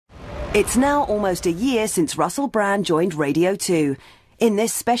It's now almost a year since Russell Brand joined Radio 2. In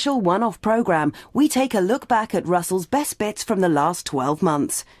this special one-off programme, we take a look back at Russell's best bits from the last 12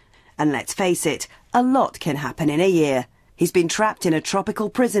 months. And let's face it, a lot can happen in a year. He's been trapped in a tropical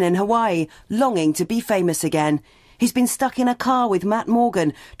prison in Hawaii, longing to be famous again. He's been stuck in a car with Matt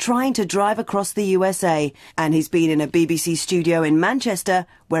Morgan, trying to drive across the USA. And he's been in a BBC studio in Manchester,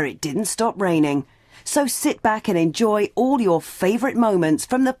 where it didn't stop raining. So sit back and enjoy all your favourite moments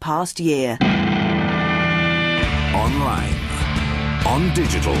from the past year. Online, on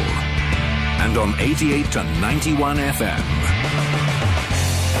digital, and on 88 to 91 FM.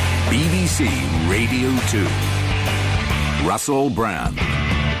 BBC Radio 2. Russell Brand.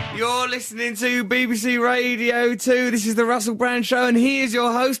 You're listening to BBC Radio 2. This is the Russell Brand Show, and here's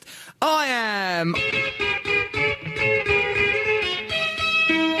your host. I am...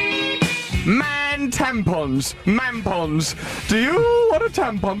 Mampons. Do you want a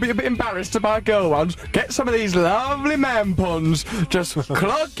tampon? Be a bit embarrassed to buy girl ones? Get some of these lovely mampons. Just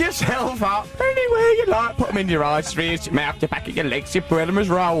clog yourself up anywhere you like. Put them in your eyes, your ears, your mouth, your back of your legs. You put them as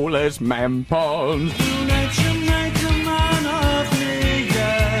rollers. Mampons.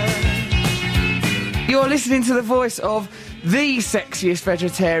 You're listening to the voice of the sexiest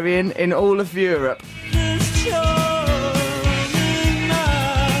vegetarian in all of Europe.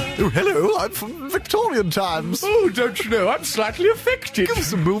 Oh, hello, I'm from Victorian times. Oh, don't you know, I'm slightly affected. Give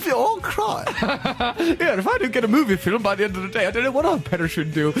us a movie or cry. Yeah, if I don't get a movie film by the end of the day, I don't know what I'll perish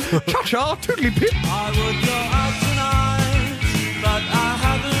and do. Cha-cha, toodly-pip. I would go out tonight, but I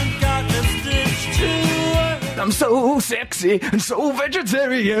haven't got a stitch to wear. I'm so sexy and so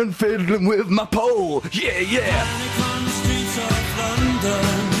vegetarian, fiddling with my pole. Yeah, yeah. Panic on the streets of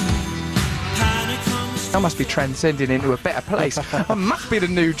London. I must be transcending into a better place. I must be the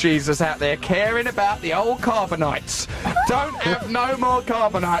new Jesus out there caring about the old carbonites. Don't have no more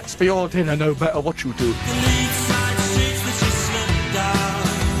carbonites for your dinner, no matter what you do.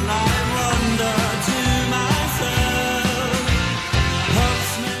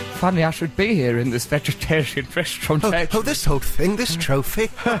 Funny I should be here in this vegetarian restaurant. Oh, this whole thing, this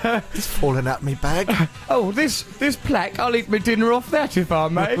trophy. It's fallen out me bag. Oh, this plaque, I'll eat my dinner off that if I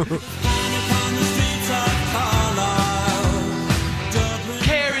may.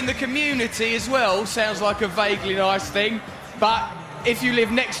 Care in the community as well sounds like a vaguely nice thing, but if you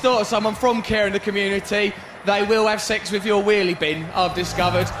live next door to someone from care in the community, they will have sex with your wheelie bin, I've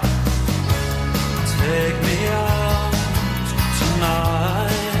discovered. Take me out tonight.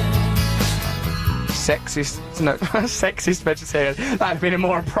 Sexist vegetarian. That'd have been a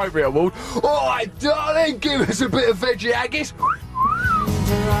more appropriate award. All right, darling, give us a bit of veggie haggis.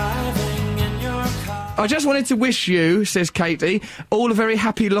 I just wanted to wish you, says Katie, all a very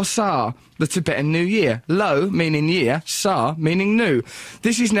happy Losar, the Tibetan New Year. Lo meaning year, Sar meaning new.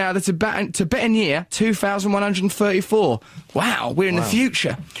 This is now the Tibetan year 2134. Wow, we're in the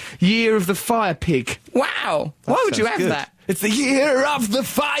future. Year of the fire pig. Wow, why would you have that? It's the year of the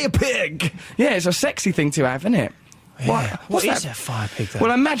fire pig. Yeah, it's a sexy thing to have, isn't it? Yeah. What is a fire pig, though?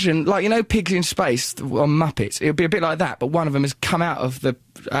 Well, imagine, like, you know, pigs in space on Muppets. It would be a bit like that, but one of them has come out of the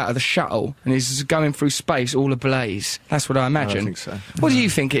shuttle and is going through space all ablaze. That's what I imagine. I think so. What do you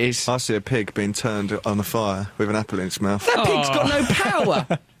think it is? I see a pig being turned on the fire with an apple in its mouth. That pig's got no power.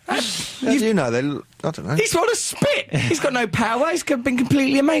 How do you know? I don't know. He's on a spit. He's got no power. He's been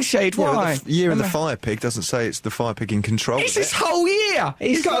completely emaciated. Yeah, Why? the year of the fire pig doesn't say it's the fire pig in control. It's his whole year.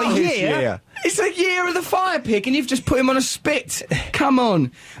 He's got a year. It's a year of the fire pig, and you've just put him on a spit. Come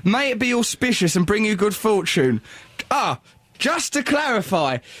on. May it be auspicious and bring you good fortune. Just to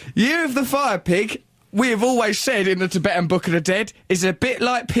clarify, year of the fire pig, we have always said in the Tibetan Book of the Dead, is a bit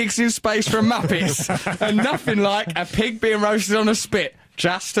like Pigs in Space from Muppets, and nothing like a pig being roasted on a spit.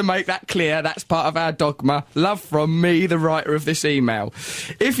 Just to make that clear, that's part of our dogma. Love from me, the writer of this email.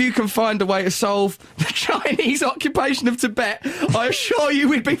 If you can find a way to solve the Chinese occupation of Tibet, I assure you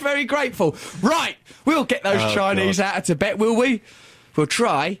we'd be very grateful. Right, we'll get those Chinese out of Tibet, will we? We'll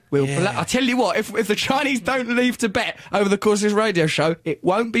try. I'll tell you what, if the Chinese don't leave Tibet over the course of this radio show, it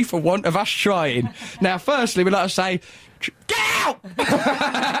won't be for want of us trying. Now, firstly, we'd like to say, get out!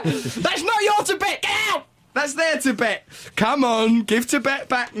 That's not your Tibet! Get out! That's their Tibet. Come on, give Tibet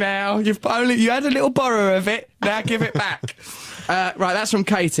back now. You had a little borrow of it. Now give it back. Right, that's from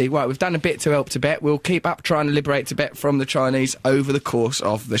Katie. Right, we've done a bit to help Tibet. We'll keep up trying to liberate Tibet from the Chinese over the course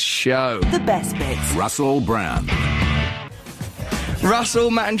of the show. The best bits. Russell Brand. Russell,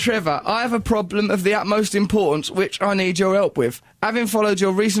 Matt and Trevor, I have a problem of the utmost importance which I need your help with. Having followed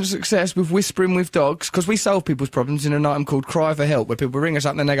your recent success with Whispering with Dogs, because we solve people's problems in an item called Cry for Help, where people ring us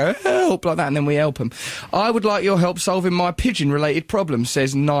up and then they go, help, like that, and then we help them. I would like your help solving my pigeon-related problem,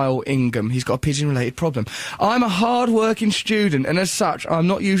 says Niall Ingham. He's got a pigeon-related problem. I'm a hard-working student, and as such, I'm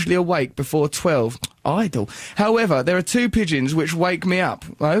not usually awake before 12. Idle. However, there are 2 pigeons which wake me up.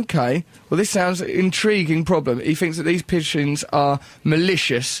 Okay. Well, this sounds an intriguing problem. He thinks that these pigeons are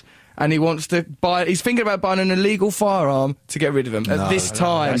malicious, and he wants to buy... He's thinking about buying an illegal firearm to get rid of them at this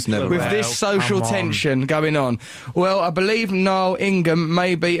time, with this social tension going on. Well, I believe Niall Ingham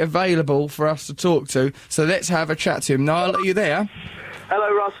may be available for us to talk to, so let's have a chat to him. Niall, are you there?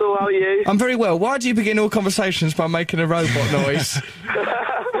 Hello, Russell. How are you? I'm very well. Why do you begin all conversations by making a robot noise?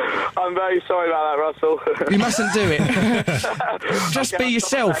 I'm very sorry about that, Russell. You mustn't do it. Just be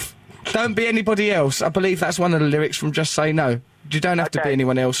yourself. Don't be anybody else. I believe that's one of the lyrics from Just Say No. You don't have to be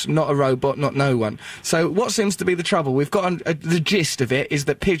anyone else, not a robot, not no one. So what seems to be the trouble? We've got the gist of it is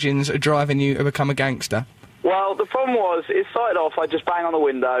that pigeons are driving you to become a gangster. Well, the problem was, it started off, I'd just bang on the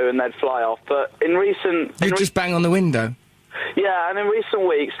window and they'd fly off, but in recent... You'd just bang on the window? Yeah, and in recent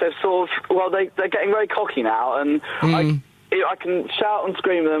weeks, they've sort of... Well, they're getting very cocky now, and I can shout and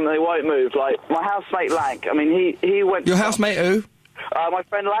scream at them and they won't move. Like, my housemate Lank, I mean, he went... Your housemate who? My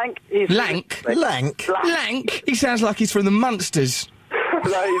friend Lank. He's Lank? Lank? Lank? He sounds like he's from the Munsters.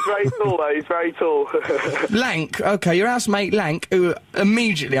 No, he's very tall, though. He's very tall. Lank, okay, your housemate Lank, who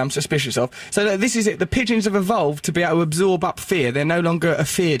immediately I'm suspicious of. So this is it, the pigeons have evolved to be able to absorb up fear. They're no longer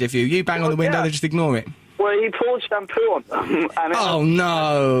afeard of you. You bang on the window, they just ignore it. Well, he poured shampoo on them. And oh,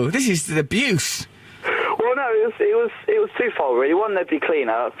 no. This is abuse. Well, no, it was twofold, really. One, they'd be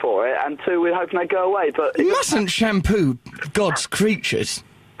cleaner for it, and 2, we're hoping they'd go away, but... You mustn't shampoo God's creatures.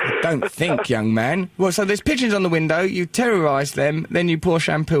 Don't think, young man. Well, so there's pigeons on the window, you terrorise them, then you pour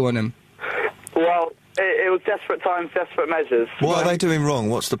shampoo on them. Well, it was desperate times, desperate measures. What are they doing wrong?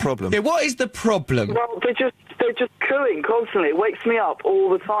 What's the problem? Yeah, what is the problem? Well, they're just cooing constantly. It wakes me up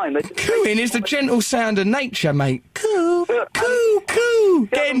all the time. Cooing is the gentle sound of nature, mate. Coo, coo, coo.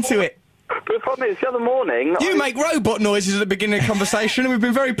 Get into it. But the problem is, the other morning... You make robot noises at the beginning of the conversation, and we've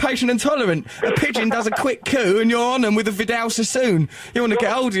been very patient and tolerant. A pigeon does a quick coo, and you're on them with a Vidal Sassoon. You want to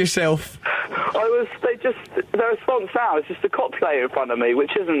get hold of yourself. Their response now is just to copulate in front of me,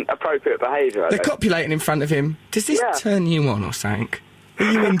 which isn't appropriate behaviour. They're copulating in front of him. Does this turn you on or something?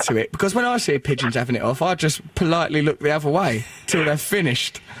 Are you into it? Because when I see pigeons having it off, I just politely look the other way till they're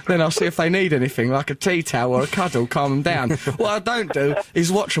finished. Then I'll see if they need anything, like a tea towel or a cuddle, calm them down. What I don't do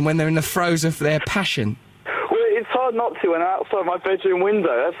is watch them when they're in the throes of their passion. Well, it's hard not to when I'm outside my bedroom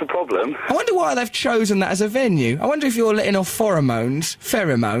window, that's the problem. I wonder why they've chosen that as a venue. I wonder if you're letting off pheromones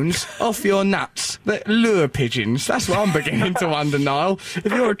off your nuts that lure pigeons. That's what I'm beginning to wonder, Niall.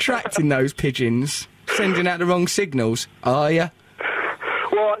 If you're attracting those pigeons, sending out the wrong signals, are you?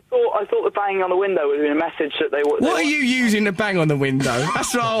 Well, I thought the banging on the window would have been a message that they... What are you using to bang on the window?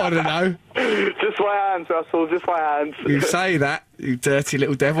 That's what I want to know. Just my hands, Russell, just my hands. You say that, you dirty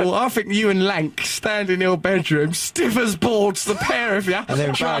little devil. I think you and Lank stand in your bedroom, stiff as boards, the pair of you. And they're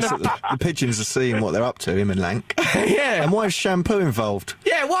embarrassed that the pigeons are seeing what they're up to, him and Lank. Yeah. And why is shampoo involved?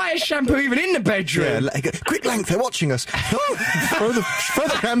 Yeah, why is shampoo even in the bedroom? Yeah, quick, Lank, they're watching us. throw the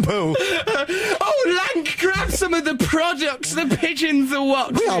shampoo. Oh, Lank, grab some of the products the pigeons are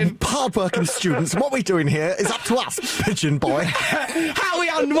watching. We are hard-working students. What we're doing here is up to us, pigeon boy. How we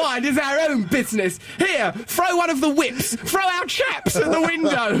unwind is our own business. Here, throw one of the whips. Throw our chaps at the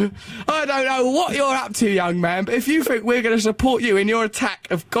window. I don't know what you're up to, young man, but if you think we're going to support you in your attack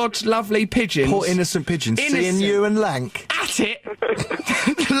of God's lovely pigeons... Poor innocent pigeons, seeing you and Lank. At it!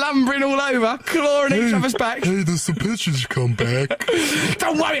 Lumbering all over, clawing each other's backs. Hey, there's some pigeons come back.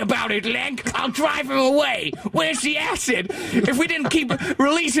 Don't worry about it, Lank. I'll drive them away. Where's the acid? If we didn't keep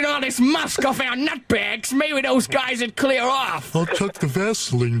releasing all this musk off our nutbags, maybe those guys would clear off. I'll chuck the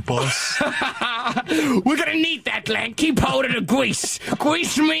Vaseline, boss. We're gonna need that, Lank. Keep hold of the grease.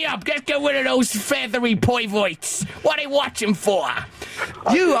 Grease me up. Let's get rid of those feathery poivoids. What are they watching for?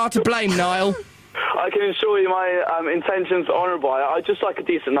 You are to blame, Niall. I can assure you my intentions are honourable. I just like a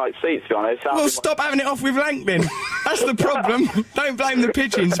decent night's sleep, to be honest. Well, stop having it off with Lank, then. That's the problem. Don't blame the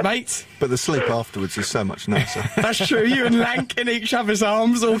pigeons, mate. But the sleep afterwards is so much nicer. That's true. You and Lank in each other's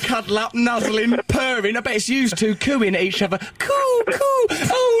arms, all cuddle up, nuzzling, purring. I bet it's used to cooing at each other. Coo, coo.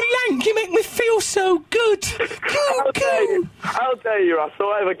 Oh, Lank, you make me feel so good. Coo, coo. How dare you, Russell?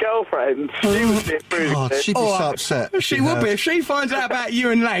 I have a girlfriend. She would be approving God, this. she'd be so upset. She would be. If she finds out about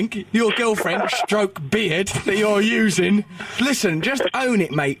you and Lank, your girlfriend, stroke beard, that you're using. Listen, just own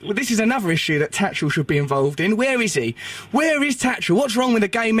it, mate. Well, this is another issue that Tatchell should be involved in. Where is he? Where is Tatchell? What's wrong with the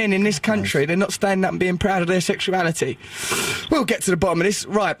gay men in this country? They're not standing up and being proud of their sexuality. We'll get to the bottom of this.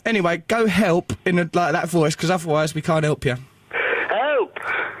 Right, anyway, go help in like that voice, because otherwise we can't help you. Help!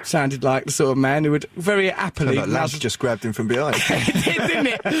 Sounded like the sort of man who would very happily... Like Lank just grabbed him from behind. It did, didn't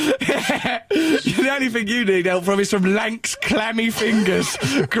it? The only thing you need help from is from Lank's clammy fingers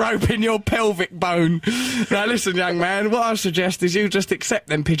groping your pelvic bone. Now listen, young man, what I suggest is you just accept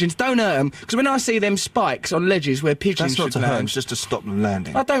them pigeons. Don't hurt them, because when I see them spikes on ledges where pigeons That's not should to hurt, land... it's just to stop them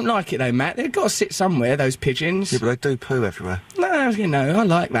landing. I don't like it though, Matt. They've got to sit somewhere, those pigeons. Yeah, but they do poo everywhere. No, you know, I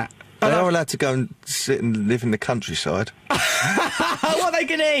like that. They are allowed to go and sit and live in the countryside. What are they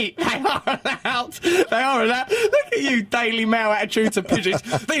going to eat? They are allowed. They are allowed. Look at you, Daily Mail attitude to pigeons.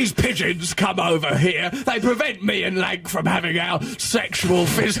 These pigeons come over here. They prevent me and Lank from having our sexual,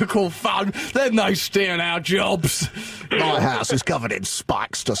 physical fun. Then they steal our jobs. My house is covered in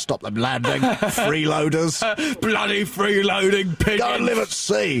spikes to stop them landing. Freeloaders. Bloody freeloading pigeons. Go and live at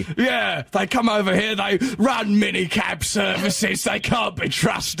sea. Yeah, they come over here, they run minicab services, they can't be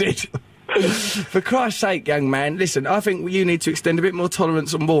trusted. For Christ's sake, young man, listen, I think you need to extend a bit more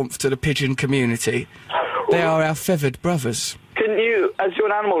tolerance and warmth to the pigeon community. They are our feathered brothers. Couldn't you, as you're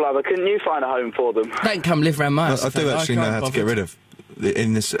an animal lover, couldn't you find a home for them? They can come live round my house. I do actually know how to get rid of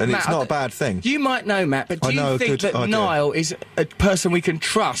in this, and Matt, it's not a bad thing. You might know, Matt, but do you think that idea. Niall is a person we can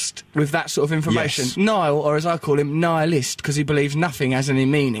trust with that sort of information? Yes. Niall, or as I call him, nihilist, because he believes nothing has any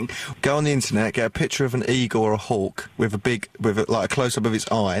meaning. Go on the internet, get a picture of an eagle or a hawk with like a close-up of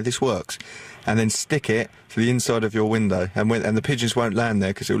its eye. This works. And then stick it to the inside of your window, and the pigeons won't land there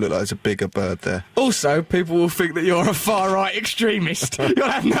because it'll look like there's a bigger bird there. Also, people will think that you're a far-right extremist. You'll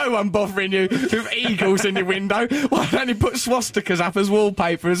have no one bothering you with eagles in your window. Why don't you put swastikas up as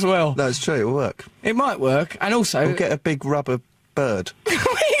wallpaper as well? No, it's true, it'll work. It might work, and also... We'll get a big rubber bird. Where are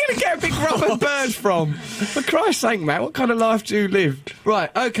you going to get a big rubber bird from? For Christ's sake, Matt, what kind of life do you live? Right,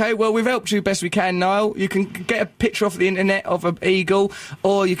 OK, well, we've helped you best we can, Niall. You can get a picture off the internet of an eagle,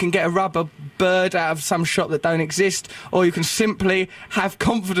 or you can get a rubber bird out of some shop that don't exist, or you can simply have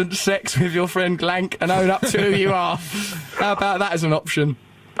confident sex with your friend Lank and own up to who you are. How about that as an option?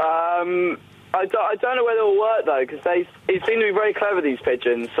 I don't know whether it'll work, though, because they seem to be very clever, these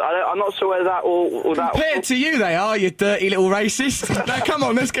pigeons. I'm not sure whether that will... Compared to you, they are, you dirty little racist. Now, come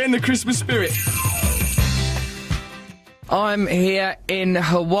on, let's get in the Christmas spirit. I'm here in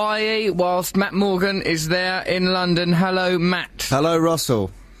Hawaii, whilst Matt Morgan is there in London. Hello, Matt. Hello,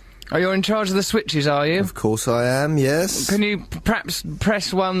 Russell. Oh, you're in charge of the switches, are you? Of course I am, yes. Can you perhaps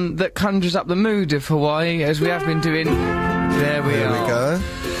press one that conjures up the mood of Hawaii, as we have been doing? There we are. There we go.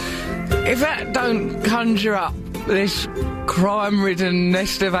 If that don't conjure up this crime-ridden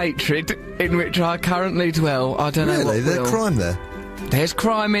nest of hatred in which I currently dwell, I don't know what will. Really? There's crime there? There's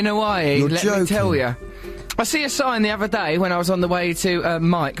crime in Hawaii, You're let joking. me tell you. I see a sign the other day when I was on the way to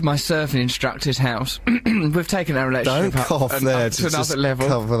Mike, my surfing instructor's house. We've taken our relationship Don't cough up, there up to to another just level.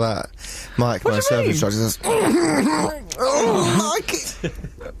 cover that. Mike, What my do you surfing mean? instructor says... Oh, Mike!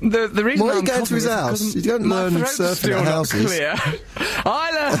 The reason Why are you I'm going to coughing his is house? because You don't my learn throat's surfing still at not houses. clear.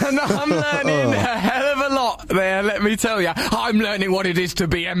 I'm learning a hell of a lot there, let me tell you. I'm learning what it is to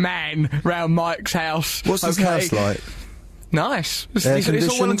be a man round Mike's house. What's his house like? Nice. It's Air all well and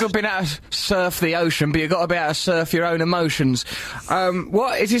conditioned? good being able to surf the ocean, but you've got to be able to surf your own emotions.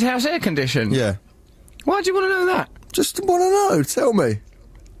 What? Is his house air conditioned? Yeah. Why do you want to know that? Just want to know, tell me.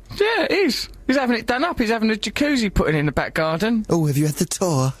 Yeah, it is. He's having it done up. He's having a jacuzzi put in the back garden. Oh, have you had the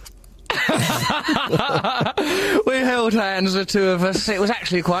tour? We held hands, the two of us. It was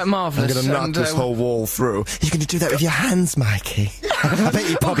actually quite I'm marvellous. going to knock this whole wall through. You're going to do that with your hands, Mikey. I bet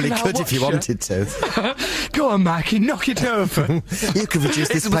you probably can I could if you watch wanted to. Go on, Mikey, knock it over. You could reduce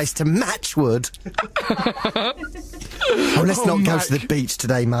this place to matchwood. Oh, let's not go to the beach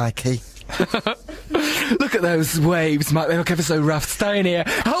today, Mikey. Look at those waves, Mike. They look ever so rough. Stay in here.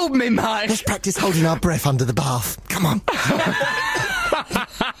 Hold me, Mike. Let's practice holding our breath under the bath. Come on.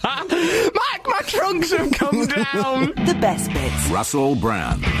 Mike, my trunks have come down. The best bits. Russell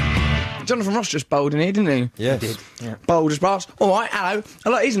Brand. Jonathan Ross just bowled in here, didn't he? Yes. He did. Yeah. Bowled as brass. All right,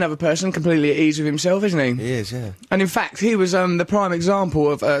 hello. He's another person completely at ease with himself, isn't he? He is, yeah. And in fact, he was the prime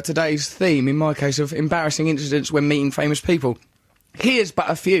example of today's theme, in my case, of embarrassing incidents when meeting famous people. Here's but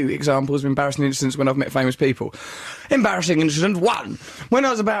a few examples of embarrassing incidents when I've met famous people. Embarrassing incident 1. When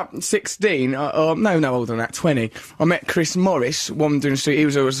I was about 16, no older than that, 20, I met Chris Morris wandering the street. He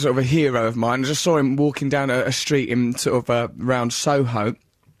was sort of a hero of mine. I just saw him walking down a street in sort of around Soho.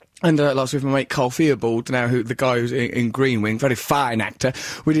 And last with my mate Carl Theobald, now the guy who's in Green Wing, very fine actor.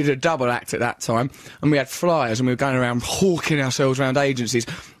 We did a double act at that time, and we had flyers, and we were going around hawking ourselves around agencies.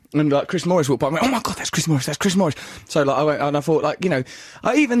 And Chris Morris walked by and went, "Oh my God, that's Chris Morris, that's Chris Morris." So I went, and I thought,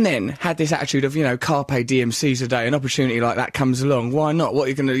 I even then had this attitude of, carpe diem, seize a day, an opportunity like that comes along, why not? What are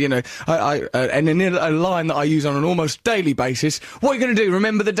you going to, and in a line that I use on an almost daily basis, what are you going to do?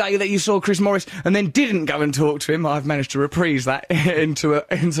 Remember the day that you saw Chris Morris and then didn't go and talk to him? I've managed to reprise that into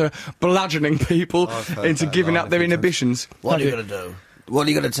bludgeoning people, into giving up their inhibitions. What are you going to do? What are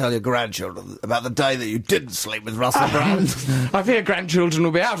you going to tell your grandchildren about the day that you didn't sleep with Russell Brand? I fear grandchildren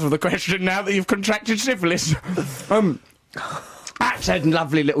will be out of the question now that you've contracted syphilis. That's a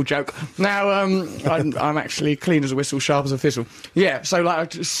lovely little joke. Now, I'm actually clean as a whistle, sharp as a thistle. Yeah, so I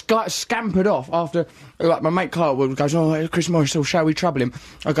just scampered off after, my mate Carl goes, "Oh, Chris Morris, so shall we trouble him?"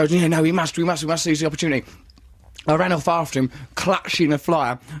 I go, "Yeah, no, we must seize the opportunity." I ran off after him, clutching a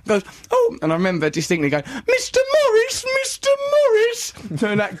flyer. Goes, "Oh," and I remember distinctly going, "Mr. Morris, Mr. Morris!"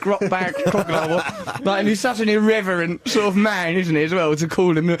 Doing that crocodile. And he's such an irreverent sort of man, isn't he, as well, to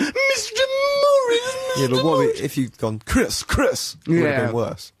call him Mr. Morris, Yeah, but what if you'd gone, Chris? It would have been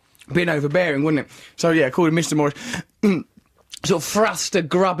worse. Been overbearing, wouldn't it? So, yeah, called him Mr. Morris. Sort of thrust a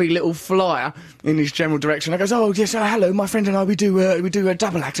grubby little flyer in his general direction. I goes, "Oh yes, hello, my friend and I. We do a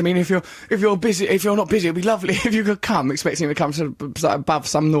double act. I mean, if you're busy, if you're not busy, it'd be lovely if you could come." Expecting him to come to above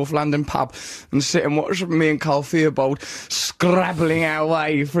some North London pub and sit and watch me and Carl Theobald scrabbling our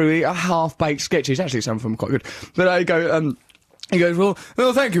way through a half-baked sketches. Actually, some of them are quite good. But I go, he goes, well,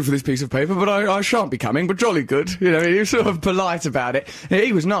 thank you for this piece of paper, but I shan't be coming, but jolly good. He was sort of polite about it.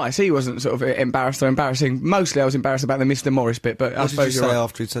 He was nice. He wasn't sort of embarrassed or embarrassing. Mostly I was embarrassed about the Mr. Morris bit, but I suppose you're right.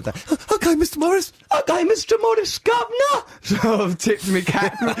 What did you say after he'd said that? "Okay, Mr. Morris." "Okay, Mr. Morris, governor!" Sort of tipped me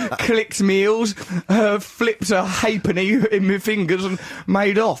cap, clicked me heels, flipped a halfpenny in my fingers and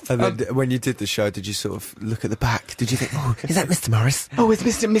made off. And then when you did the show, did you sort of look at the back? Did you think, "Oh, is that Mr. Morris?" "Oh, it's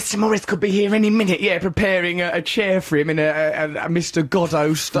Mr. Morris could be here any minute." Yeah, preparing a chair for him in a Mr.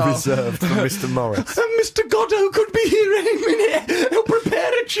 Godot style. Reserved for Mr. Morris. "Mr. Godot could be here any minute. He'll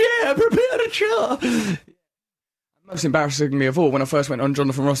prepare a chair. Most embarrassingly of all, when I first went on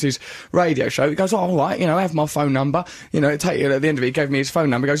Jonathan Ross's radio show, he goes, "Oh, all right, I have my phone number. Take it." At the end of it, he gave me his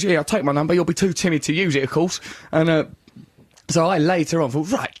phone number. He goes, "Yeah, I'll take my number. You'll be too timid to use it, of course." And, so I later on thought,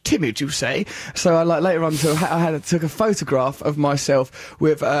 right, timid, you say? So I later on took a photograph of myself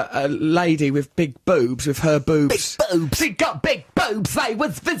with a lady with big boobs, with her boobs. Big boobs. She got big boobs. They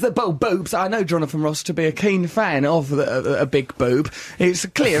was visible boobs. I know Jonathan Ross to be a keen fan of a big boob. It's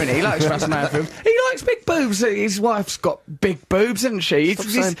clear, isn't he? He likes Russell Manfield. He likes big boobs. His wife's got big boobs, hasn't she? Stop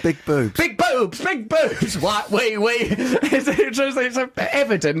saying big boobs. Big boobs. What? Wee. It's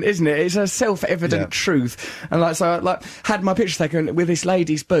evident, isn't it? It's a self-evident truth. And had my picture taken with this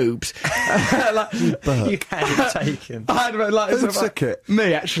lady's boobs. You had it taken. Who took it?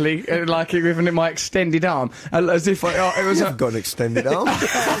 Me, actually, with my extended arm, as if it was. You've got an extended arm.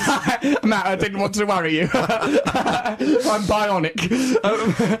 Matt, I didn't want to worry you. I'm bionic.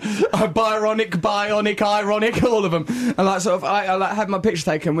 I'm bionic, ironic, all of them. And I had my picture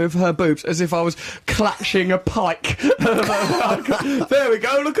taken with her boobs as if I was clutching a pike. There we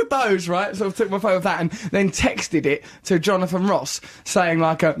go, look at those, right? So I took my photo of that and then texted it to Jonathan Ross, saying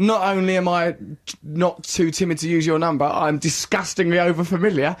not only am I not too timid to use your number, I'm disgustingly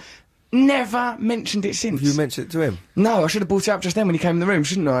over-familiar. Never mentioned it since. You mentioned it to him? No, I should have brought it up just then when he came in the room,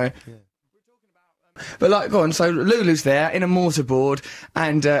 shouldn't I? Yeah. But go on, so Lulu's there in a mortarboard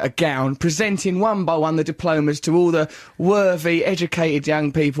and a gown, presenting one by one the diplomas to all the worthy, educated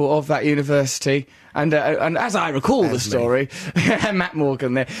young people of that university. And as I recall the story, Matt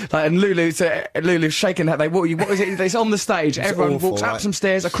Morgan there, and Lulu's shaking her. What is it? It's on the stage. Everyone walks up some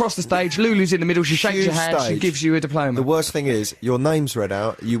stairs, across the stage. Lulu's in the middle. She shakes your hand. She gives you a diploma. The worst thing is, your name's read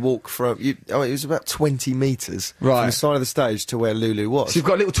out. You walk from. It was about 20 metres from the side of the stage to where Lulu was. So you've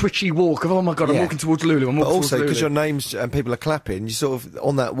got a little twitchy walk of, oh my God, I'm walking towards Lulu. But also because your name's and people are clapping, you sort of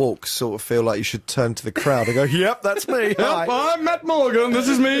on that walk sort of feel like you should turn to the crowd and go, "Yep, that's me. Yep, I'm Matt Morgan. This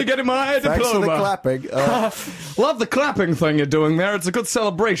is me getting my diploma." Thanks for the clapping. Love the clapping thing you're doing there. It's a good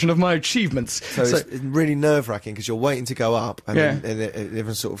celebration of my achievements. So it's really nerve-wracking because you're waiting to go up and then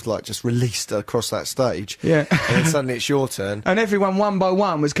everyone's sort of just released across that stage. Yeah. And then suddenly it's your turn. And everyone one by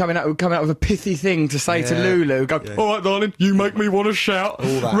one was coming out with a pithy thing to say to Lulu. Go, "All right, darling, you make me want to shout.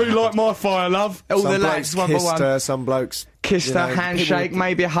 Really light my fire, love." all Some the blokes lads one by kissed one. her, some blokes Kissed you her, know, handshake, people-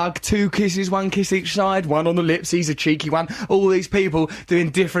 maybe a hug, 2 kisses, 1 kiss each side, 1 on the lips. He's a cheeky one. All these people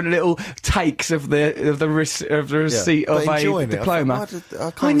doing different little takes of the receipt but of a enjoying it. diploma. I can't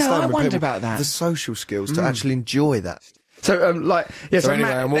I know. understand I when wonder people- about that. The social skills to actually enjoy that. So, So anyway,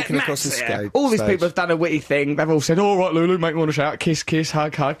 I'm walking across the Matt's, stage. all these people have done a witty thing. They've all said, "All right, Lulu, make me want to shout, kiss, kiss,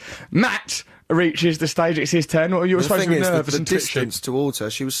 hug, hug." Matt reaches the stage. It's his turn. Or you were The supposed to thing be is, nervous the and twitchy. distance towards her,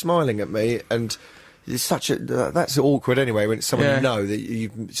 she was smiling at me, and it's such a that's awkward anyway when it's someone Yeah. you know that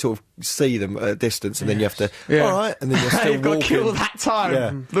you sort of see them at a distance, and then you have to Yeah. all right, and then you're still You've got to walking. kill that time.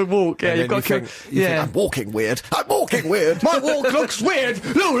 Yeah. The walk. Yeah, And you've then got to you kill. think, you think, Yeah. I'm walking weird. I'm walking weird. My walk looks weird.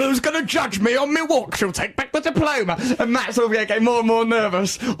 Lulu's going to judge me on my walk. She'll take back the diploma. And Matt's all getting more and more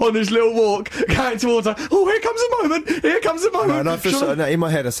nervous on his little walk, going towards her. Oh, here comes a moment. Here comes a moment. And I've just, Shall I- no, in my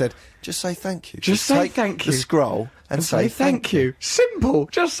head, I said, just say thank you. Just say take thank you. The scroll and say thank you. Simple.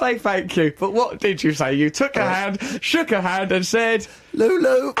 Just say thank you. But what did you say? You took her hand, shook her hand, and said,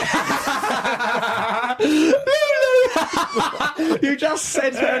 Lulu. Lulu! You just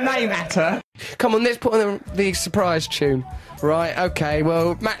said her name at her. Come on, let's put on the surprise tune. Right, okay,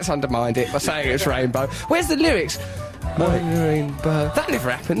 well, Matt's undermined it by saying it's Rainbow. Where's the lyrics? My rainbow. That never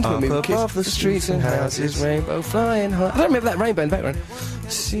happened when we were Up kids. above the streets and houses, rainbow flying high. I don't remember that rainbow in the background.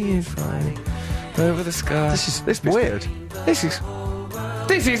 See it flying over the sky. This is weird. This is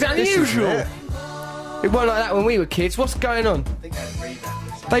unusual. It wasn't like that when we were kids. What's going on?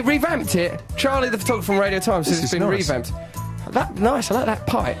 They revamped it. Charlie, the photographer from Radio Times, says it's been nice. revamped. That nice. I like that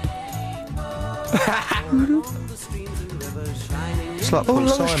pipe. It's like All Paul along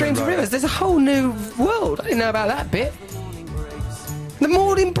the Simon streams of wrote it. rivers. There's a whole new world. I didn't know about that bit. The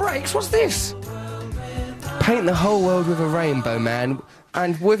morning breaks. What's this? Paint the whole world with a rainbow, man.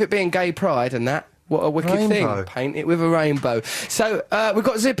 And with it being gay pride and that, what a wicked Rainbow. thing. Paint it with a rainbow. So, we've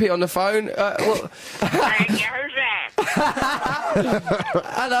got Zippy on the phone.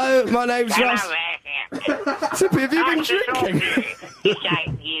 Hello, my name's Ross. Zippy, have you been drinking? Yes,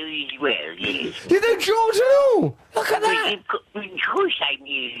 I use well, yes. You do George and all. Look at that. Of course I'm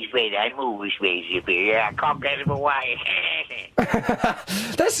used well. I'm always well, Zippy. I can't get him away.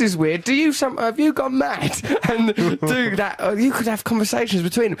 This is weird. Have you gone mad and do that? You could have conversations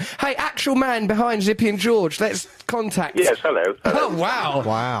between them. Hey, actual man behind Zippy and George, let's contact. Yes, hello. Oh, wow.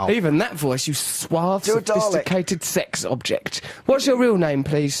 Wow. Even that voice, you suave, Do a Dalek. sophisticated sex object. What's your real name,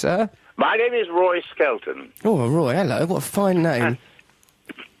 please, sir? My name is Roy Skelton. Oh, Roy, hello. What a fine name.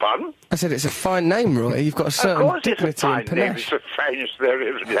 Pardon? I said it's a fine name, Roy. You've got a Of certain course it's a dignity and fine name. panache. It's the finest there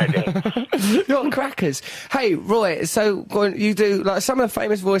is, lady. You're on crackers. Hey, Roy, so you do, like, some of the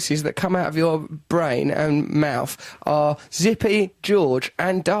famous voices that come out of your brain and mouth are Zippy, George,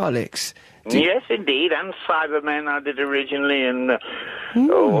 and Daleks. Yes, indeed, and Cybermen I did originally, and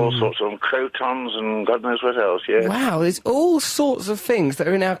all sorts of crotons and God knows what else, yes. Wow, there's all sorts of things that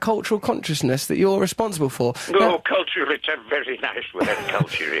are in our cultural consciousness that you're responsible for. Oh, Now, culture, it's a very nice word,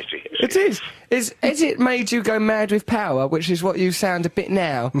 culture it is. it is. Has it made you go mad with power, which is what you sound a bit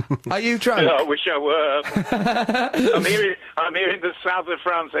now? Are you drunk? I wish I were. I'm here in the south of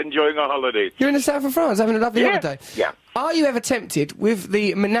France enjoying a holiday. You're in the south of France having a lovely Yeah, holiday. yeah. Are you ever tempted, with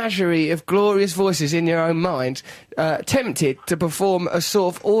the menagerie of glorious voices in your own mind, tempted to perform a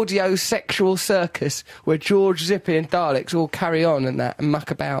sort of audio-sexual circus where George, Zippy and Daleks all carry on and that and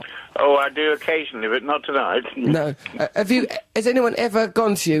muck about? Oh, I do occasionally, but not tonight. No. Has anyone ever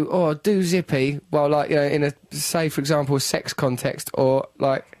gone to you, do Zippy, while, like, you know, in a, say, for example, a sex context, or,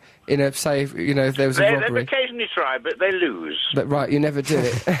 like, in a, say, you know, if there was a They've robbery? occasionally tried, but they lose. But, right, you never do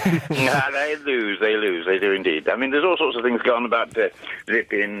it. No, they lose, they do indeed. I mean, there's all sorts of things going about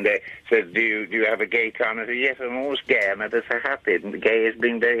Zippy, and said, do you have a gay time? I said, yes, I'm always gay, I'm ever so happy, and the gay is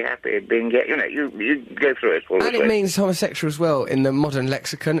being very happy, being gay, you know, you go through it. And it means homosexual as well in the modern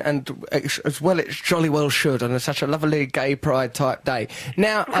lexicon, and as well it jolly well should on such a lovely gay pride type day.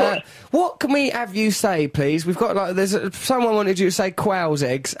 Now, what can we have you say, please? We've got, like, someone wanted you to say quail's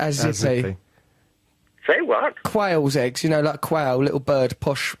eggs as Zippy. Say what? Quail's eggs, you know, like quail, little bird,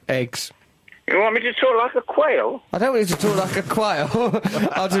 posh eggs. You want me to talk like a quail? I don't want you to talk like a quail.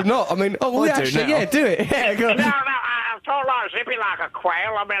 I do not. I mean, I do actually, now. yeah, do it. Yeah, go on. No, I'll talk like Zippy like a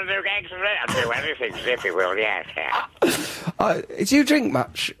quail. I'm going to do eggs and I'll do anything Zippy will, yes. Do you drink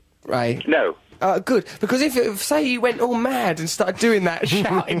much, Ray? No. Good, because if, say, you went all mad and started doing that,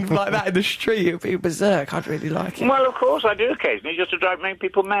 shouting like that in the street, it would be berserk. I'd really like it. Well, of course, I do occasionally, just to make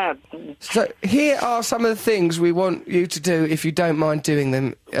people mad. So, here are some of the things we want you to do, if you don't mind doing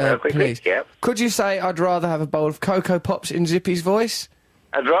them, Quickly, please. yep. Could you say, I'd rather have a bowl of Cocoa Pops in Zippy's voice?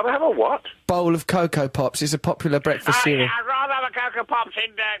 I'd rather have a what? Bowl of Cocoa Pops is a popular breakfast cereal. I'd rather have a Cocoa Pops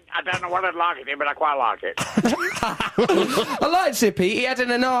in, I don't know what I'd like it in, but I quite like it. I liked Zippy. He had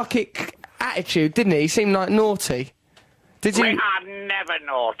an anarchic attitude, didn't he? He seemed like naughty. Did you? I'm never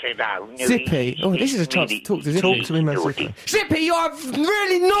naughty, no. Zippy. Oh, this is a chance to talk to Zippy. Talk to him as Zippy. Zippy, you are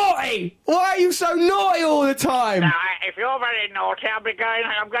really naughty! Why are you so naughty all the time? Now, if you're very naughty, I'm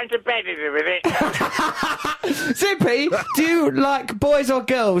going to bed with it. Zippy, do you like boys or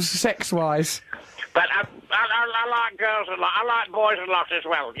girls, sex-wise? But I like girls a lot. I like boys a lot as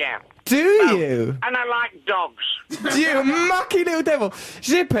well, yeah. Do you? And I like dogs. You mucky little devil.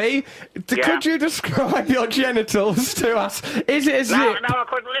 Zippy, could you describe your genitals to us? Is it a zip? No, I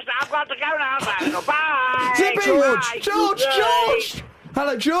couldn't listen. I've got to go now, so bye. Zippy! George!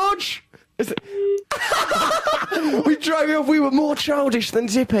 Hello, George! We drove off. We were more childish than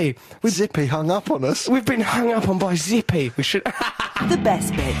Zippy. Zippy hung up on us. We've been hung up on by Zippy. We should. The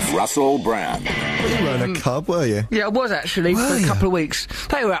best bits. Russell Brand. You weren't a cub, were you? Yeah, I was actually for a couple of weeks.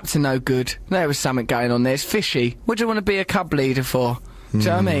 They were up to no good. There was something going on there. It's fishy. What do you want to be a cub leader for? Do you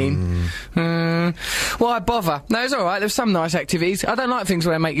know what I mean? Why bother? No, it's alright. There's some nice activities. I don't like things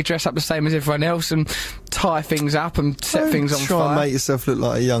where they make you dress up the same as everyone else and tie things up and set things on fire. Try and make yourself look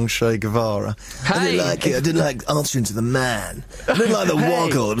like a young Che Guevara. Hey. I didn't like it. I didn't like answering to the man. I didn't like the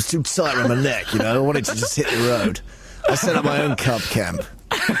woggle. It was too tight around my neck, you know. I wanted to just hit the road. I set up my own cub camp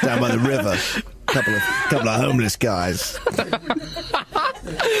down by the river. Couple of homeless guys.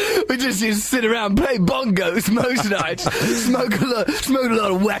 We just used to sit around, play bongos most nights, smoke a lot of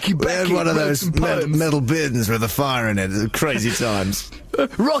wacky backy. We had one of those metal bins with a fire in it. Crazy times.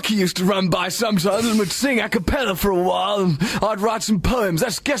 Rocky used to run by sometimes and would sing a cappella for a while, and I'd write some poems.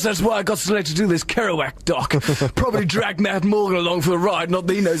 Guess that's why I got selected to do this Kerouac doc. Probably dragged Matt Morgan along for the ride, not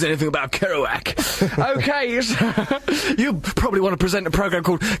that he knows anything about Kerouac. Okay, so you probably want to present a programme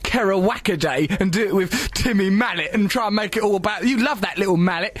called Kerouac-a-Day and do it with Timmy Mallet and try and make it all about... You love that little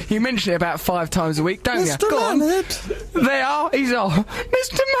Mallet. You mention it about 5 times a week, don't you? Mr. Go Mallet. on. They are. He's off.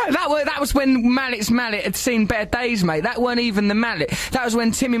 Mr. Mallet. That was when Mallet had seen better days, mate. That weren't even the Mallet. That was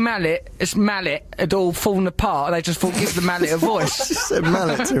when Timmy Mallet had all fallen apart. They just thought, give the Mallet a voice. You said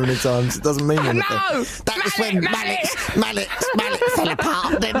Mallet too many times. It doesn't mean anything. No! That was when Mallet fell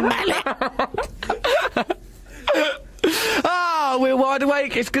apart, then Mallet. Ah, we're wide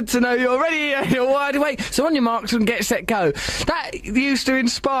awake. It's good to know you're ready. You're wide awake. So on your marks and get set, go. That used to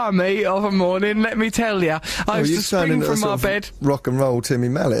inspire me of a morning, let me tell you. I used to spring from my bed. Rock and roll Timmy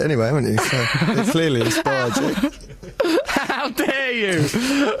Mallet anyway, haven't you? So it clearly inspired you. How dare you?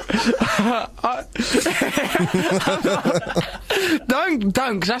 Don't,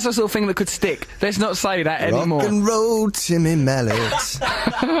 because that's the sort of thing that could stick. Let's not say that anymore. Rock and roll Timmy Mallet.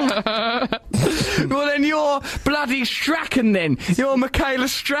 Well, then you're bloody Strachan, then. You're Michaela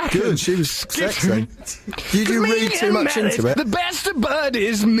Strachan. Good, she was sexy. Did you read too much into it? The best of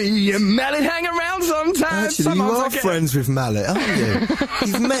birdies, me and Mallet hang around sometimes. Actually, you are friends with Mallet, aren't you?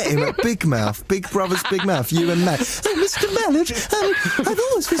 You've met him at Big Mouth, Big Brother's Big Mouth, you and Matt. Oh, Mr. Mallet, I've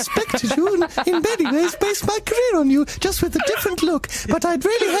always respected you and in many ways based my career on you, just with a different look. But I'd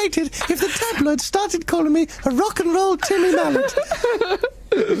really hate it if the tabloids started calling me a rock and roll Timmy Mallet.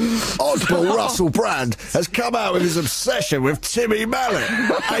 Oddball Russell Brand has come out with his obsession with Timmy Mallet.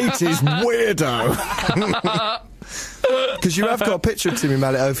 80s weirdo. Because you have got a picture of Timmy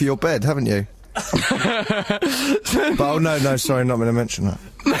Mallet over your bed, haven't you? But, oh, no, sorry, not going to mention that.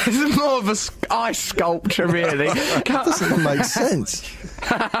 It's more of a ice sculpture, really. Doesn't make sense.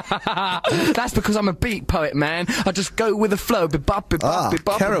 That's because I'm a beat poet, man. I just go with the flow.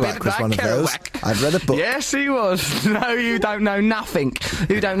 Kerouac was one of those. I've read a book. Yes, he was. No, you don't know nothing.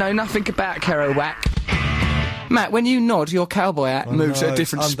 You don't know nothing about Kerouac. Matt, when you nod, your cowboy hat moves at a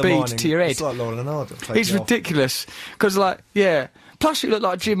different speed to your head. It's like Laurel and Hardy. It's ridiculous. Because, yeah. Plus, you look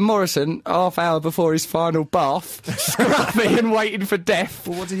like Jim Morrison, half hour before his final bath, scruffy and waiting for death.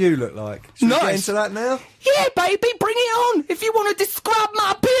 Well, what do you look like? Should we get into that now? Yeah, baby, bring it on. If you want to describe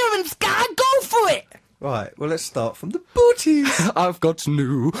my appearance, guy, go for it. Right, well, let's start from the booties. I've got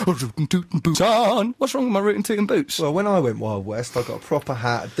new rootin' tootin' boots on. What's wrong with my rootin' tootin' boots? Well, when I went Wild West, I got a proper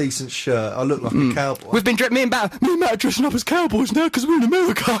hat, a decent shirt. I look like a cowboy. We've been me and Matt are dressing up as cowboys now because we're in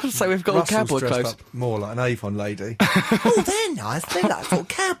America. So we've got Russell's all cowboy dressed clothes. Up more like an Avon lady. Oh, they're nice. They're like little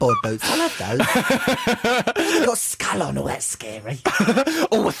cowboy boots. I love those. They've got a skull on, all that's scary.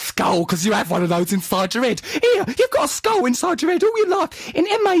 Oh, a skull, because you have one of those inside your head. Here, you've got a skull inside your head all your life. Isn't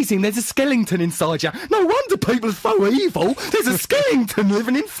it amazing? There's a skeleton inside you. No wonder people are so evil. There's a skeleton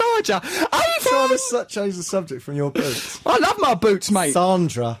living inside you. Trying Evil! to change the subject from your boots. I love my boots, mate.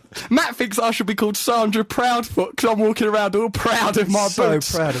 Sandra. Matt thinks I should be called Sandra Proudfoot because I'm walking around all proud of my So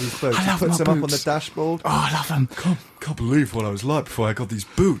boots. proud of his boots. I love Puts my them up on boots. the dashboard. Oh, I love them. Can't believe what I was like before I got these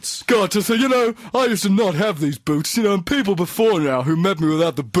boots. God, to say, I used to not have these boots, and people before now who met me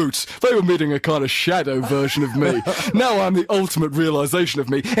without the boots, they were meeting a kind of shadow version of me. Now I'm the ultimate realisation of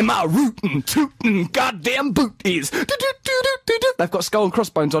me, and my rootin', tootin', goddamn boot is. They've got skull and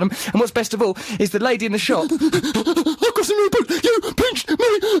crossbones on them, and what's best of all is the lady in the shop. I've got some new boots. You pinched me,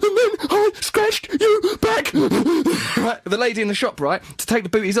 and then I scratched you back. Right, the lady in the shop, right, to take the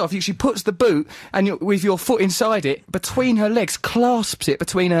booties off, she puts the boot, and with your foot inside it, between her legs, clasps it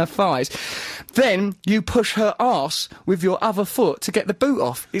between her thighs. Then you push her arse with your other foot to get the boot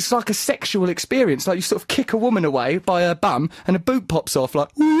off. It's like a sexual experience, like you sort of kick a woman away by her bum, and a boot pops off like,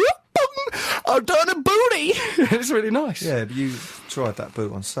 whoop, I've done a booty. It's really nice. Yeah, but you tried that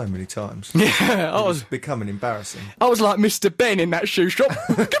boot on so many times. Yeah, It was becoming embarrassing. I was like Mr. Ben in that shoe shop.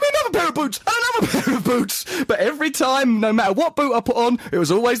 Give me another pair of boots, and another pair of boots. But every time, no matter what boot I put on, it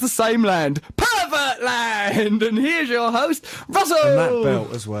was always the same land. Pervert land! And here's your host, Russell! And that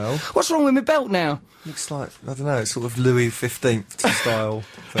belt as well. What's wrong with my belt now? Looks like, I don't know, it's sort of Louis XV style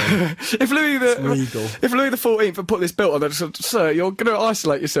thing. If Louis regal. XIV had put this belt on, I'd said, sir, you're going to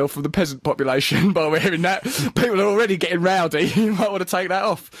isolate yourself from the peasant population by wearing that. People are already getting rowdy. You might want to take that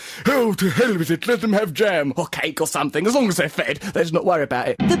off. Oh, to hell with it. Let them have jam or cake or something. As long as they're fed, let's not worry about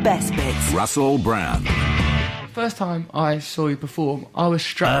it. The best bits. Russell Brand. First time I saw you perform, I was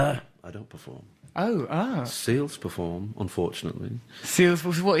struck. I don't perform. Oh. Seals perform, unfortunately. Seals,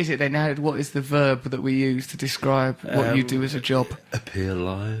 what is it then? Now, what is the verb that we use to describe what you do as a job? Appear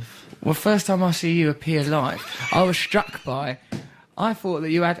live. Well, first time I see you appear live, I was struck by. I thought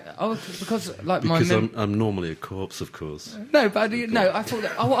that you had. Because I'm normally a corpse, of course. No, but I thought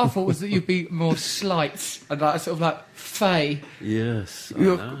that. What I thought was that you'd be more slight and like sort of like fey. Yes, I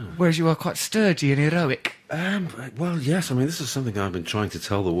know. Whereas you are quite sturdy and heroic. Well, yes. I mean, this is something I've been trying to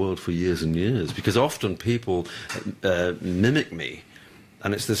tell the world for years and years, because often people mimic me.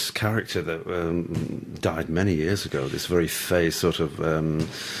 And it's this character that died many years ago, this very fey sort of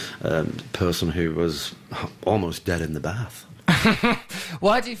person who was almost dead in the bath.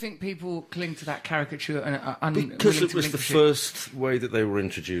 Why do you think people cling to that caricature and are unwilling Because it was to the first way that they were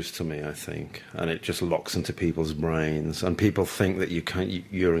introduced to me, I think, and it just locks into people's brains, and people think that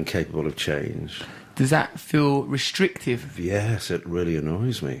you're incapable of change. Does that feel restrictive? Yes, it really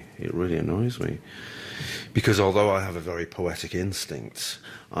annoys me. It really annoys me. Because although I have a very poetic instinct,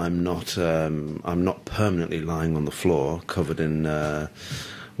 I'm not permanently lying on the floor covered in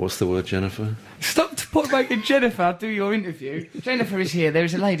what's the word, Jennifer? Stop making Jennifer do your interview. Jennifer is here. There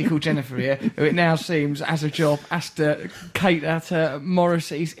is a lady called Jennifer here who it now seems, as a job, has to cater to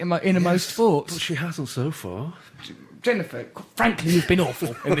Morrissey's innermost thoughts. But she hasn't so far. Jennifer, frankly, you've been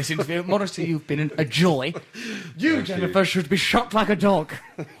awful in this interview. Morrissey, you've been a joy. You, Jennifer, should be shot like a dog.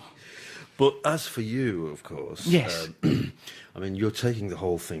 But as for you, of course, yes. I mean, you're taking the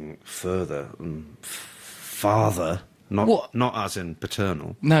whole thing further and farther. Not as in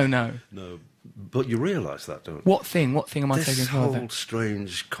paternal. No. But you realise that, don't you? What thing? What thing am I taking further? This whole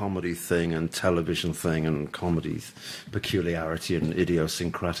strange comedy thing and television thing and comedy peculiarity and